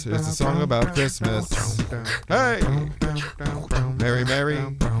this? It's a song about Christmas. Hey! Merry, Merry?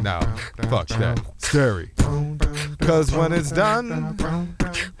 No, fuck that. Scary. Cause when it's done,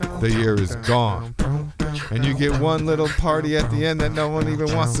 the year is gone. And you get one little party at the end that no one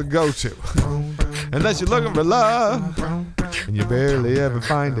even wants to go to. Unless you're looking for love, and you barely ever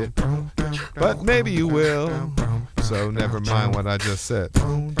find it. But maybe you will. So never mind what I just said.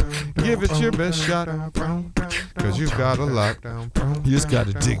 Give it your best shot, cause you've got a lot. You just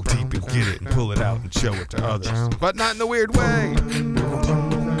gotta dig deep and get it and pull it out and show it to others. But not in a weird way.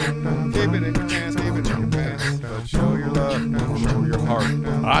 Keep it in your pants, keep it in your pants. But show your love, show your heart.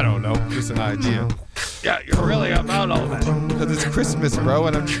 I don't know, just an idea. Yeah, you're really about all that. Cause it's Christmas, bro,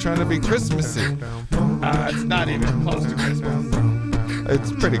 and I'm just trying to be Christmassy. It's not even close to Christmas.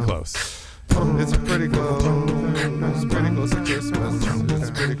 It's pretty close. It's pretty close. It's pretty close to Christmas.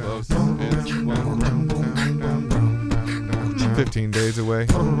 It's pretty close. It's 15 days away.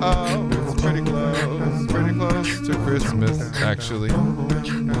 Oh, it's pretty close. Pretty close to Christmas, actually.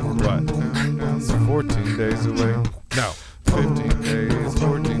 What? It's 14 days away. No. 15 days,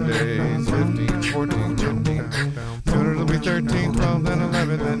 14 days, 15, 14, 15. Soon it'll be 13, 12, then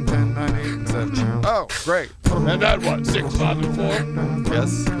 11, then 10, 9, 8, and 7. Oh, great. And then what, 6, 5, and 4?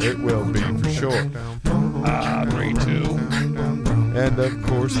 Yes, it will be for sure. sure. 3, 2. And of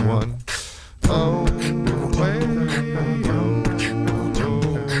course, 1. Oh, way,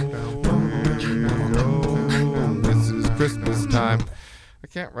 this is Christmas time. I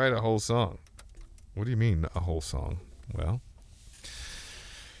can't write a whole song. What do you mean, a whole song? Well,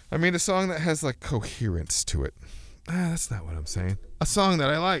 I mean a song that has like coherence to it. That's not what I'm saying. A song that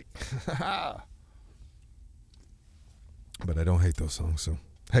I like. But I don't hate those songs, so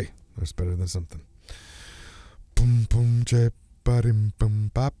hey, that's better than something. Boom boom jay ba-dim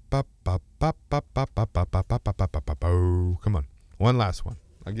boom ba ba ba ba ba ba ba ba ba ba ba ba ba ba. Come on. One last one.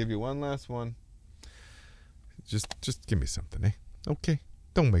 I'll give you one last one. Just give me something, eh? Okay.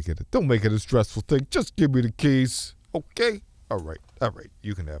 Don't make it a stressful thing. Just give me the keys. Okay? All right.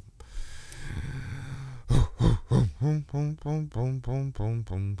 You can have them. All right.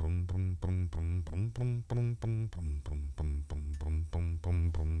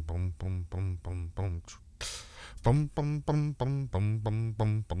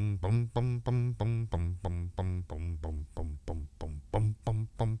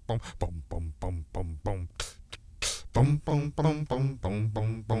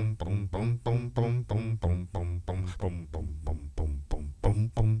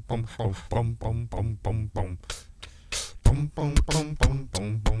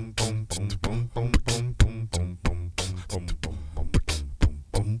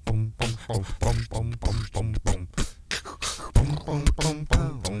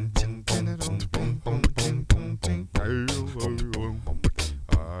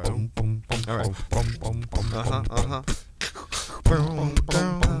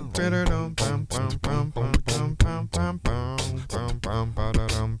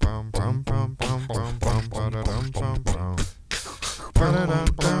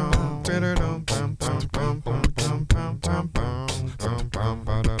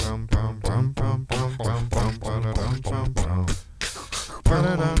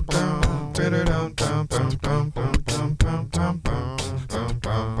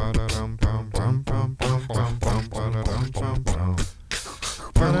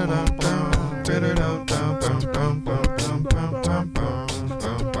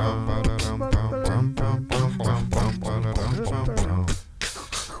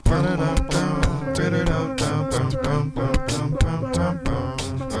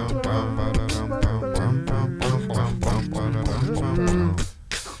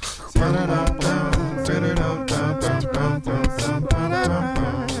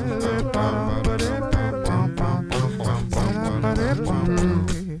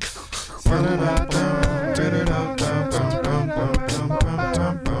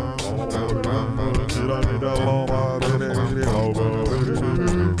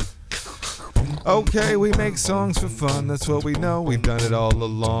 Okay, we make songs for fun, that's what we know. We've done it all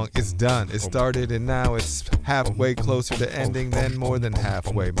along. It's done, it started, and now it's halfway closer to ending than more than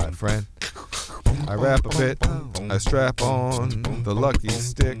halfway, my friend. I rap a bit, I strap on the lucky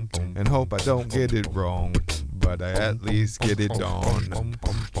stick, and hope I don't get it wrong. But I at least get it dawn,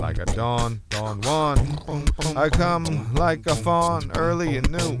 like a dawn one. I come like a fawn, early and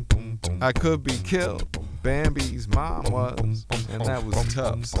new. I could be killed, Bambi's mom was, and that was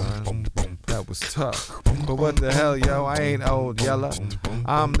tough, son. That was tough. But what the hell, yo, I ain't old yella.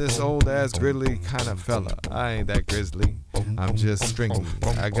 I'm this old ass grizzly kind of fella. I ain't that grizzly, I'm just stringy.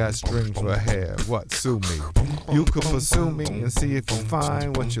 I got string for hair, what, sue me? You could pursue me and see if you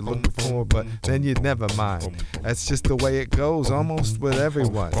find what you're looking for, but then you'd never mind. That's just the way it goes, almost with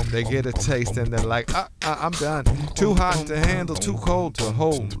everyone. They get a taste and they're like, I'm done. Too hot to handle, too cold to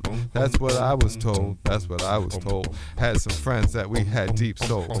hold. That's what I was told, that's what I was told. Had some friends that we had deep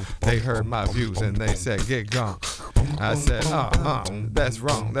soul. They heard my views and they said, get gone. I said, that's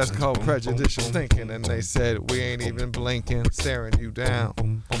wrong, that's called prejudicial thinking. And they said, we ain't even blinking, staring you down.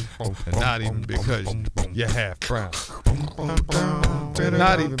 And not even because you're half brown.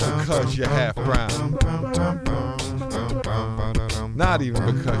 Not even because you're half brown. Not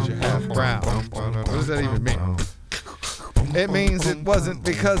even because you're half brown. What does that even mean? It means it wasn't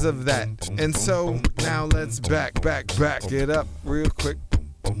because of that. And so now let's back it up real quick.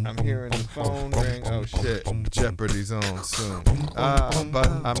 I'm hearing the phone ring. Oh shit, Jeopardy's on soon. But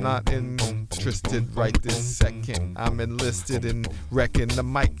I'm not interested right this second. I'm enlisted in wrecking the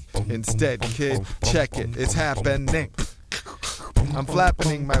mic. Instead, kid, check it, it's happening. I'm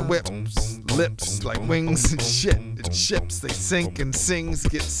flapping my whips, lips like wings and shit. It ships, they sink and sings,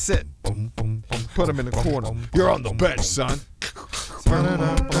 get sit. Put them in the corner. You're on the bench, son.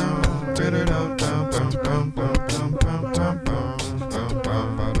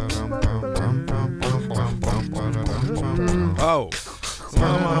 Oh.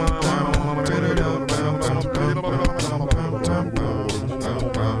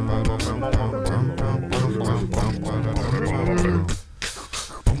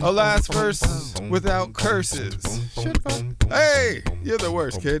 A last verse without curses. Hey, you're the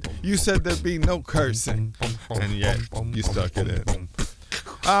worst, kid. You said there'd be no cursing, and yet you stuck it in.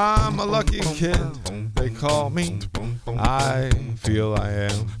 I'm a lucky kid, they call me. I feel I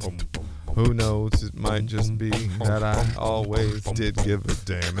am. Who knows, it might just be that I always did give a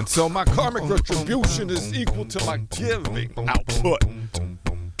damn. And so my karmic retribution is equal to my giving output.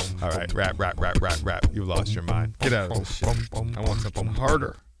 All right, rap. You lost your mind. Get out of this shit. I want something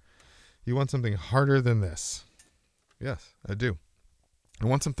harder. You want something harder than this? Yes, I do. I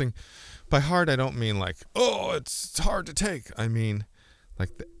want something, by hard I don't mean like, oh, it's hard to take. I mean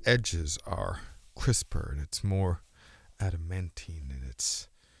like the edges are crisper and it's more adamantine and it's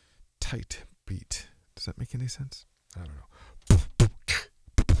tight beat. Does that make any sense? I don't know.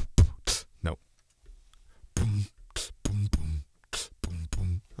 No.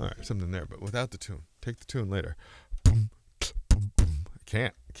 All right, something there, but without the tune. Take the tune later. I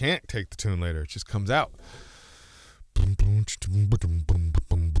can't take the tune later. It just comes out.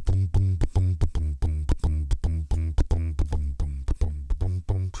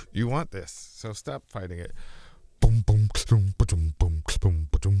 You want this, so stop fighting it.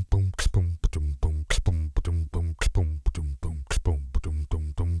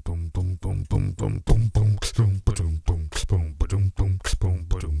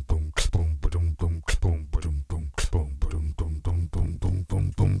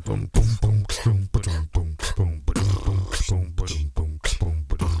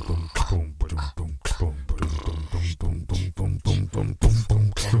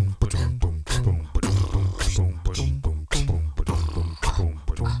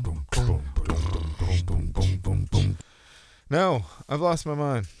 No, I've lost my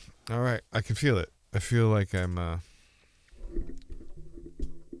mind. All right, I can feel it. I feel like I'm a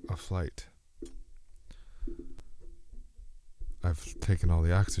flight. I've taken all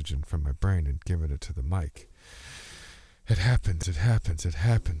the oxygen from my brain and given it to the mic. It happens.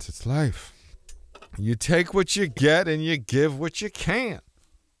 It's life. You take what you get and you give what you can.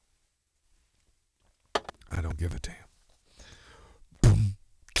 I don't give a damn.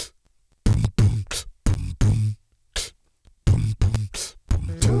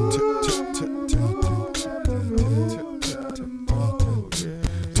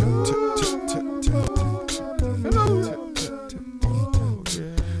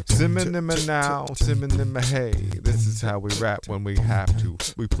 Simmer now, simmer hey. This is how we rap when we have to.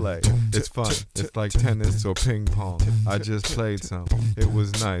 We play. It's fun. It's like tennis or ping pong. I just played some. It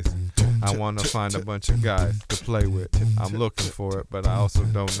was nice. I want to find a bunch of guys to play with. I'm looking for it, but I also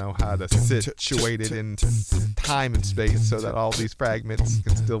don't know how to situate it in time and space so that all these fragments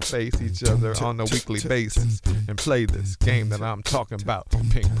can still face each other on a weekly basis and play this game that I'm talking about,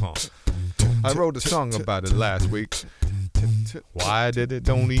 ping pong. I wrote a song about it last week. Why did it?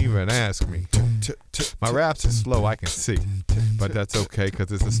 Don't even ask me. My raps are slow, I can see. But that's okay,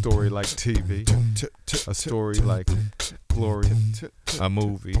 cause it's a story like TV. A story like Glory. A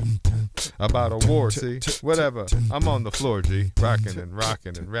movie about a war, see? Whatever. I'm on the floor, G. Rockin' and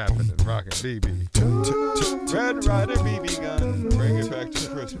rapping and rockin' BB. Red Ryder BB gun. Bring it back to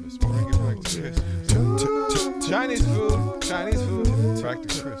Christmas. Bring it back to Christmas. Chinese food. Back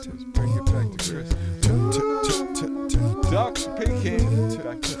to Christmas. Bring it back to Christmas. Duck Peking,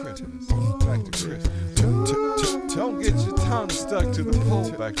 back to Christmas, back to Christmas. Don't get your tongue stuck to the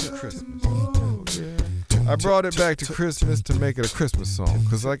pole, back to Christmas. I brought it back to Christmas to make it a Christmas song,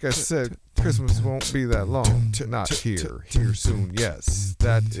 cause like I said, Christmas won't be that long. Not here soon, yes,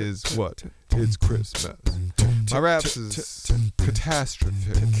 that is what, it's Christmas. My raps is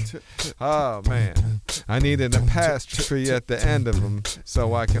catastrophic. Oh man, I need an apostrophe at the end of them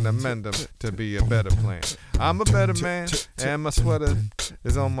so I can amend them to be a better plan. I'm a better man and my sweater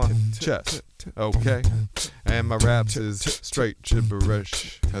is on my chest, okay? And my raps is straight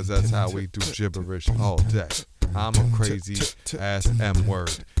gibberish, cause that's how we do gibberish all day. I'm a crazy ass M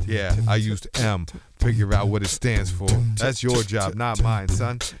word. Yeah, I used M. Figure out what it stands for. That's your job, not mine,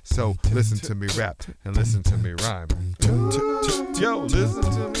 son. So listen to me rap and listen to me rhyme. Yo, listen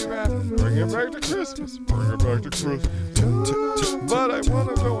to me rap. Bring it back to Christmas. Bring it back to Christmas. But I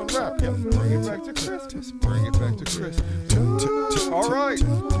wanna go and rap. Yeah, bring it back to Christmas. Bring it back to Christmas. All right,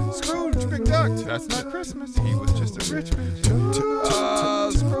 Scrooge McDuck. That's not Christmas. He was just a rich bitch.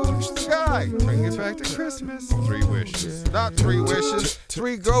 Scrooge the guy. Bring it back to Christmas. 3 wishes. Not 3 wishes.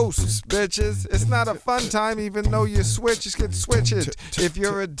 3 ghosts, bitches. It's not a fun time even though your switches get switched. If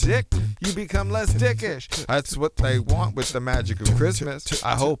you're a dick, you become less dickish. That's what they want with the magic of Christmas.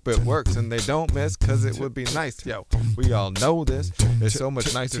 I hope it works and they don't miss, cause it would be nice. Yo, we all know this. It's so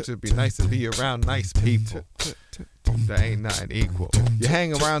much nicer to be nice and be around nice people. there ain't nothing equal. You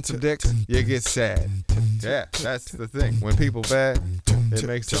hang around some dicks, you get sad. Yeah, that's the thing. When people bad, it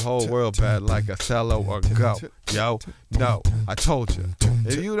makes the whole world bad like Othello or Go. Yo, no, I told you.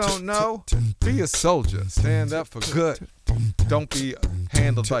 If you don't know, be a soldier. Stand up for good. Don't be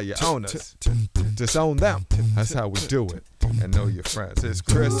handled by your owners. Disown them. That's how we do it. And know your friends. It's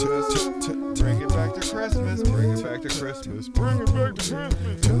Christmas. Bring it back to Christmas. Bring it back to Christmas. Bring it back to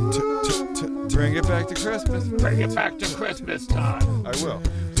Christmas. Bring it back to Christmas. Bring it back to Christmas time. I will.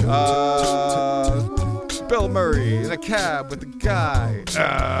 Bill Murray in a cab with a guy.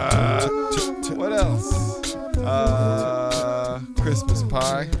 What else? Christmas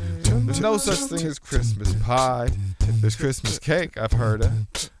pie. There's no such thing as Christmas pie. There's Christmas cake, I've heard of.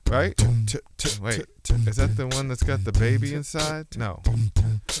 Right? Wait, is that the one that's got the baby inside? No.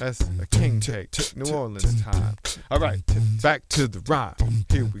 That's a king cake. New Orleans time. All right, back to the rhyme.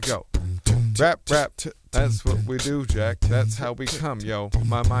 Here we go. Rap, that's what we do, Jack. That's how we come, yo.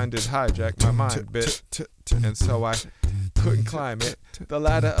 My mind is hijacked, my mind bit. And so I couldn't climb it, the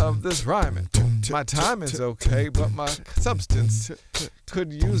ladder of this rhyming. My timing's okay, but my substance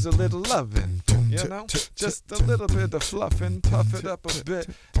could use a little loving. You know, just a little bit of fluffing, puff it up a bit,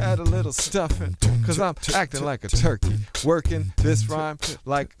 add a little stuffing. Cause I'm acting like a turkey, working this rhyme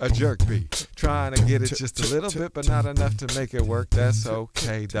like a jerk bee. Trying to get it just a little bit, but not enough to make it work. That's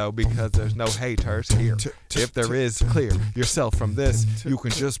okay though, because there's no haters here. If there is, clear yourself from this. You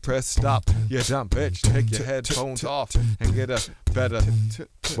can just press stop, you dumb bitch. Take your headphones off and get a better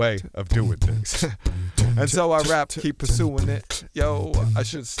way of doing things. And so I rap, keep pursuing it. Yo, I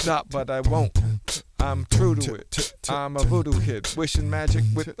should stop, but I won't. I'm true to it. I'm a voodoo kid, wishing magic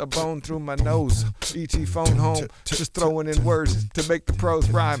with a bone through my nose. E.T. phone home, just throwing in words to make the prose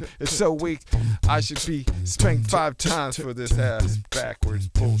rhyme. It's so weak, I should be spanked 5 times for this ass backwards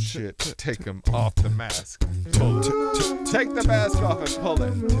bullshit. Take him off the mask. Pull it. Take the mask off and pull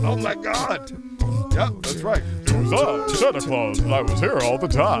it. Oh my God! Yep, that's right. It was I, Santa Claus, and I was here all the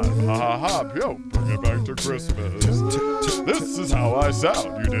time. Ha ha ha! Yo, bring it back to Christmas. This is how I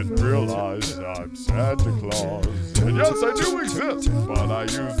sound. You didn't realize I'm Santa Claus. And yes, I do exist, but I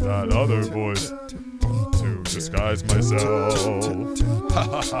use that other voice to disguise myself. Ha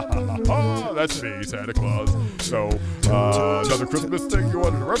ha ha ha ha! That's me, Santa Claus. So, another Christmas thing you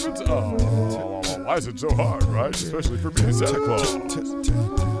wanted to reference? Oh, why is it so hard, right? Especially for me, Santa Claus.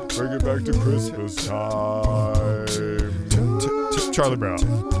 Bring it back to Christmas time. Charlie Brown.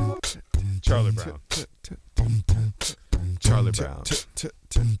 Charlie Brown. Charlie Brown.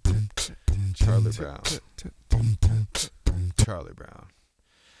 Charlie Brown. Charlie Brown.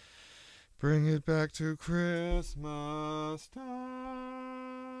 Bring it back to Christmas time.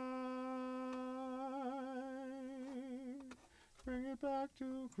 Bring it back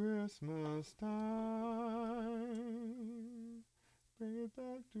to Christmas time. Bring it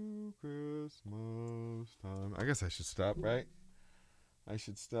back to Christmas time. I guess I should stop, right? I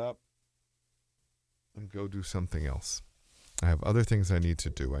should stop and go do something else. I have other things I need to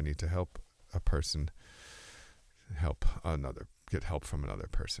do. I need to help a person get help from another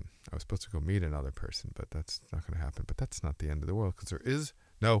person. I was supposed to go meet another person, but that's not going to happen. But that's not the end of the world, because there is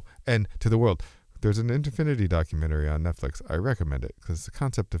no end to the world. There's an Infinity documentary on Netflix. I recommend it because the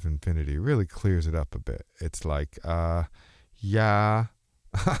concept of infinity really clears it up a bit. It's like, yeah,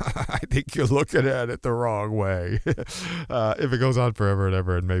 I think you're looking at it the wrong way. If it goes on forever and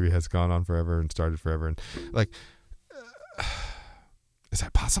ever, and maybe has gone on forever and started forever, and like, is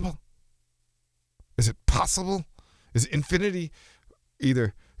that possible? Is it possible? Is infinity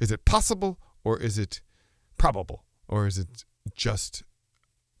either, is it possible, or is it probable, or is it just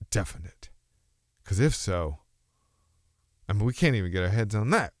definite? Because if so, I mean, we can't even get our heads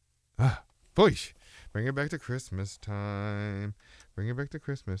on that. Boish. Bring it back to Christmas time. Bring it back to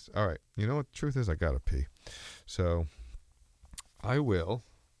Christmas. All right. You know what the truth is? I gotta pee. So I will,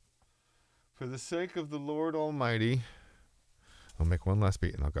 for the sake of the Lord Almighty, I'll make one last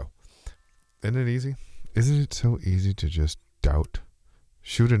beat and I'll go. Isn't it easy? Isn't it so easy to just doubt?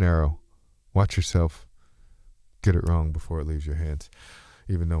 Shoot an arrow. Watch yourself get it wrong before it leaves your hands.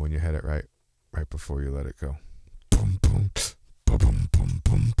 Even though when you had it right before you let it go. Boom, boom, boom, boom, boom,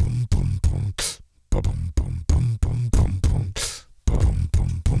 boom, boom, boom, boom. Boom, boom, boom, boom, boom, boom. Boom,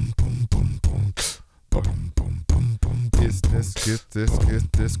 boom, boom, boom, boom, boom. Boom, boom, boom, boom. Is Get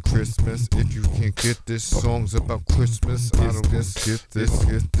this Christmas. If you can't get this, songs about Christmas. I don't get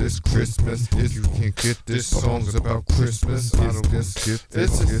this Christmas. If you can't get this, songs about Christmas. I don't get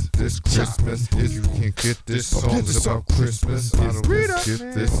this Christmas. If you can't get this, songs about Christmas. I don't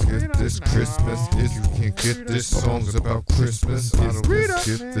get this Christmas. If you can't get this, songs about Christmas. I don't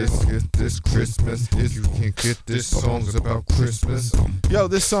get this Christmas. If you can't get this, songs about Christmas. Yo,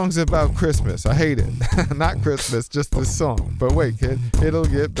 this song's about Christmas. I hate it. Not Christmas, just this song. But wait, kid, it'll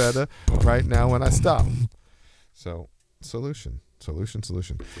get better right now when I stop. So, solution.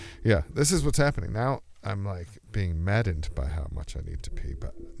 Yeah, this is what's happening. Now I'm like being maddened by how much I need to pee,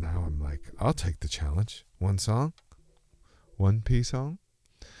 but now I'm like, I'll take the challenge. One song, one pee song.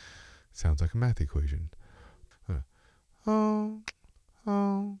 Sounds like a math equation. Oh,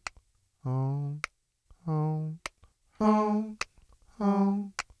 oh, oh, oh, oh, oh,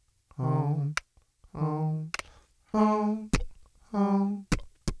 oh, oh, oh, oh, oh, oh, oh, oh,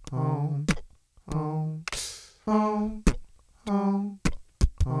 oh,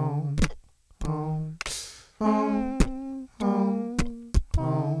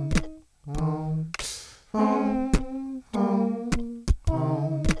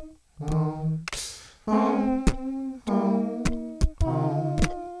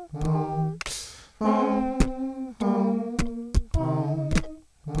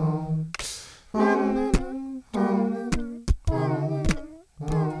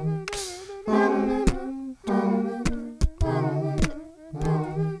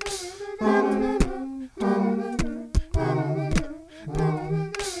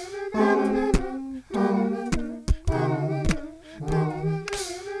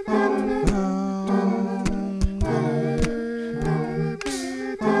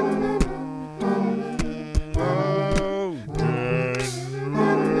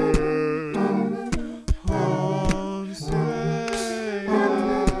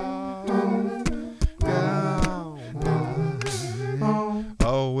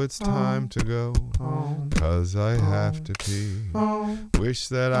 oh, it's time to go, 'cause I have to pee. Wish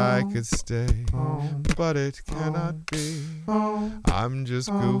that I could stay, but it cannot be. I'm just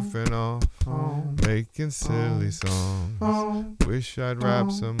goofing off, making silly songs. Wish I'd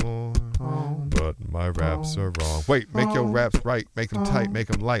rap some more, but my raps are wrong. Wait, make your raps right, make them tight, make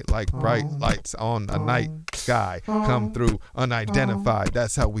them light like bright lights on a night sky. Come through unidentified,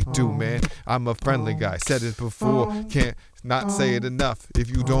 that's how we do, man. I'm a friendly guy, said it before, can't not say it enough. If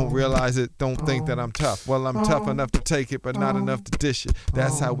you don't realize it, don't think that I'm tough. Well, I'm tough enough to take it, but not enough to dish it.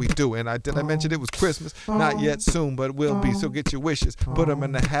 That's how we do. And did I mention it was Christmas? Not yet, soon, but it will be. So get your wishes, put them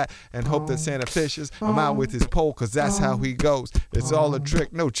in the hat, and hope that Santa fishes. I'm out with his pole, 'cause that's how he goes. It's all a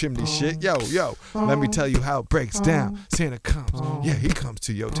trick, no chimney shit. Yo, let me tell you how it breaks down. Santa comes, yeah, he comes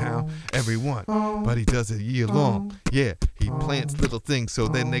to your town. Everyone, but he does it year long. Yeah, he plants little things so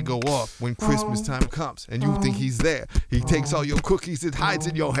then they go off when Christmas time comes and you think he's there. He takes all your cookies and hides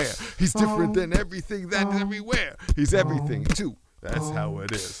in your hair. He's different than everything that's everywhere. He's everything too. That's how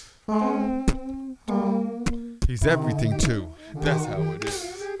it is. He's everything too. That's how it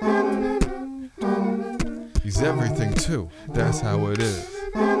is. He's everything too. That's how it is.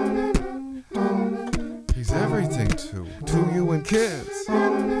 He's everything too. To you and kids.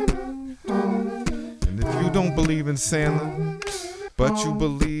 And if you don't believe in Santa, but you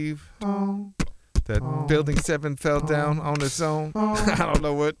believe that Building 7 fell down on its own, I don't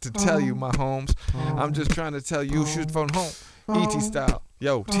know what to tell you, my homes. I'm just trying to tell you should phone home. E.T. style.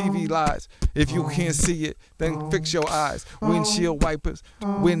 Yo, TV lies. If you can't see it, then fix your eyes. Windshield wipers,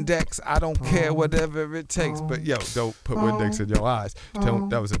 Windex, I don't care, whatever it takes. But yo, don't put Windex in your eyes.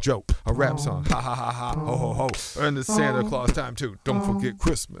 That was a joke. A rap song. Ha ha ha ha. Ho ho ho. And it's Santa Claus time too. Don't forget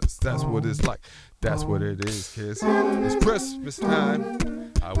Christmas. That's what it's like. That's what it is, kids. It's Christmas time.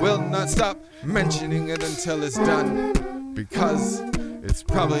 I will not stop mentioning it until it's done, because it's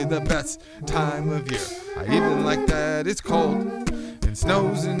probably the best time of year. I even like that it's cold and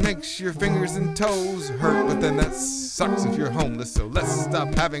snows and makes your fingers and toes hurt, but then that sucks if you're homeless, so let's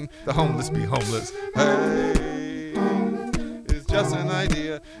stop having the homeless be homeless. Hey, it's just an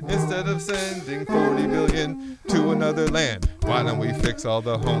idea. Instead of sending 40 billion to another land, why don't we fix all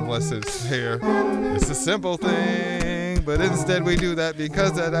the homelessness here? It's a simple thing, but instead we do that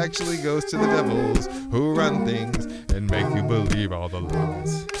because that actually goes to the devils who run things and make you believe all the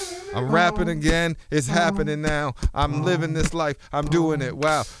lies. I'm rapping again, it's happening now. I'm living this life, I'm doing it,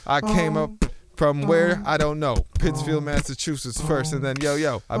 wow. I came up From where? I don't know. Pittsfield, Massachusetts first, and then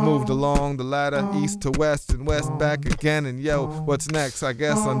yo, I moved along the ladder, east to west and west back again, and yo, what's next? I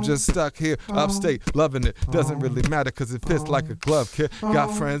guess I'm just stuck here, upstate, loving it. Doesn't really matter, cause it fits like a glove, kid.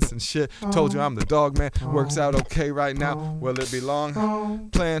 Got friends and shit, told you I'm the dog, man. Works out okay right now. Will it be long?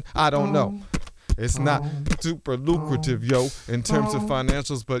 Plan? I don't know. It's not super lucrative, yo, in terms of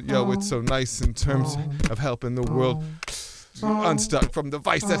financials, but yo, it's so nice in terms of helping the world unstuck from the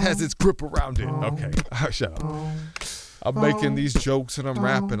vice that has its grip around it. Okay, shut up. I'm making these jokes and I'm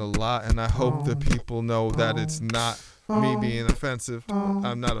rapping a lot, and I hope that people know that it's not me being offensive.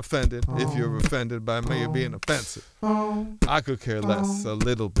 I'm not offended if you're offended by me being offensive. I could care less a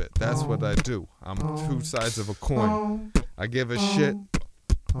little bit. That's what I do. I'm two sides of a coin. I give a shit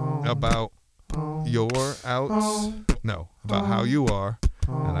about your outs, no, about how you are,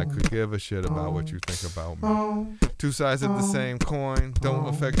 and I could give a shit about what you think about me. Two sides of the same coin, don't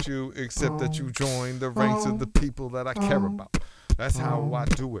affect you except that you join the ranks of the people that I care about. That's how I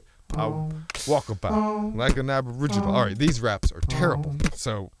do it. I walk about like an aboriginal. All right, these raps are terrible,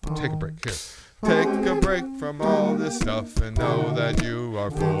 so take a break here. Take a break from all this stuff and know that you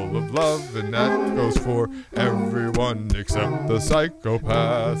are full of love, and that goes for everyone except the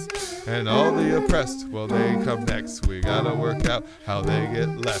psychopaths and all the oppressed. Well, they come next. We gotta work out how they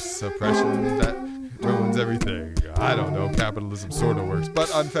get less oppression that ruins everything. I don't know, capitalism sort of works,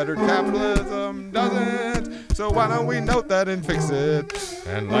 but unfettered capitalism doesn't. So why don't we note that and fix it?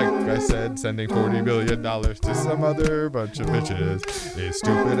 And like I said, sending $40 billion to some other bunch of bitches is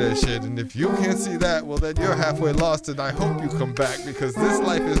stupid as shit. And if you can't see that, well then you're halfway lost, and I hope you come back, because this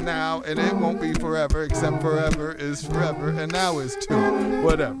life is now and it won't be forever, except forever is forever and now is too.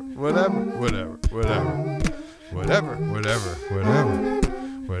 Whatever.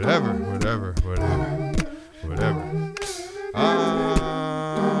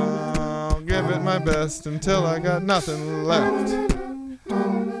 I'll give it my best until I got nothing left.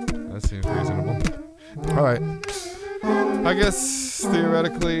 That seems reasonable. Alright. I guess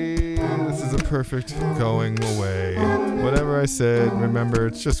theoretically this is a perfect going away. Whatever I said, remember,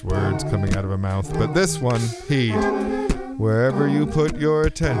 it's just words coming out of a mouth. But this one, heed. Wherever you put your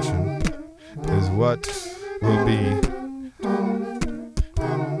attention is what will be. And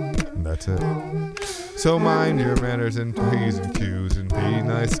that's it. So mind your manners and P's and Q's, and be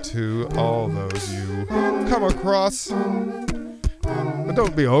nice to all those you come across. But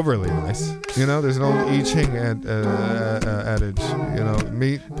don't be overly nice. You know, there's an old I Ching adage, you know,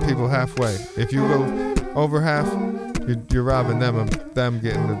 meet people halfway. If you go over half, you're robbing them of them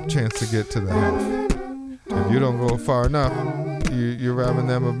getting the chance to get to the half. If you don't go far enough, you're robbing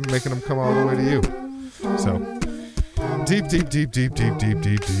them of making them come all the way to you. So, deep.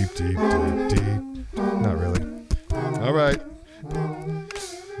 Not really. All right.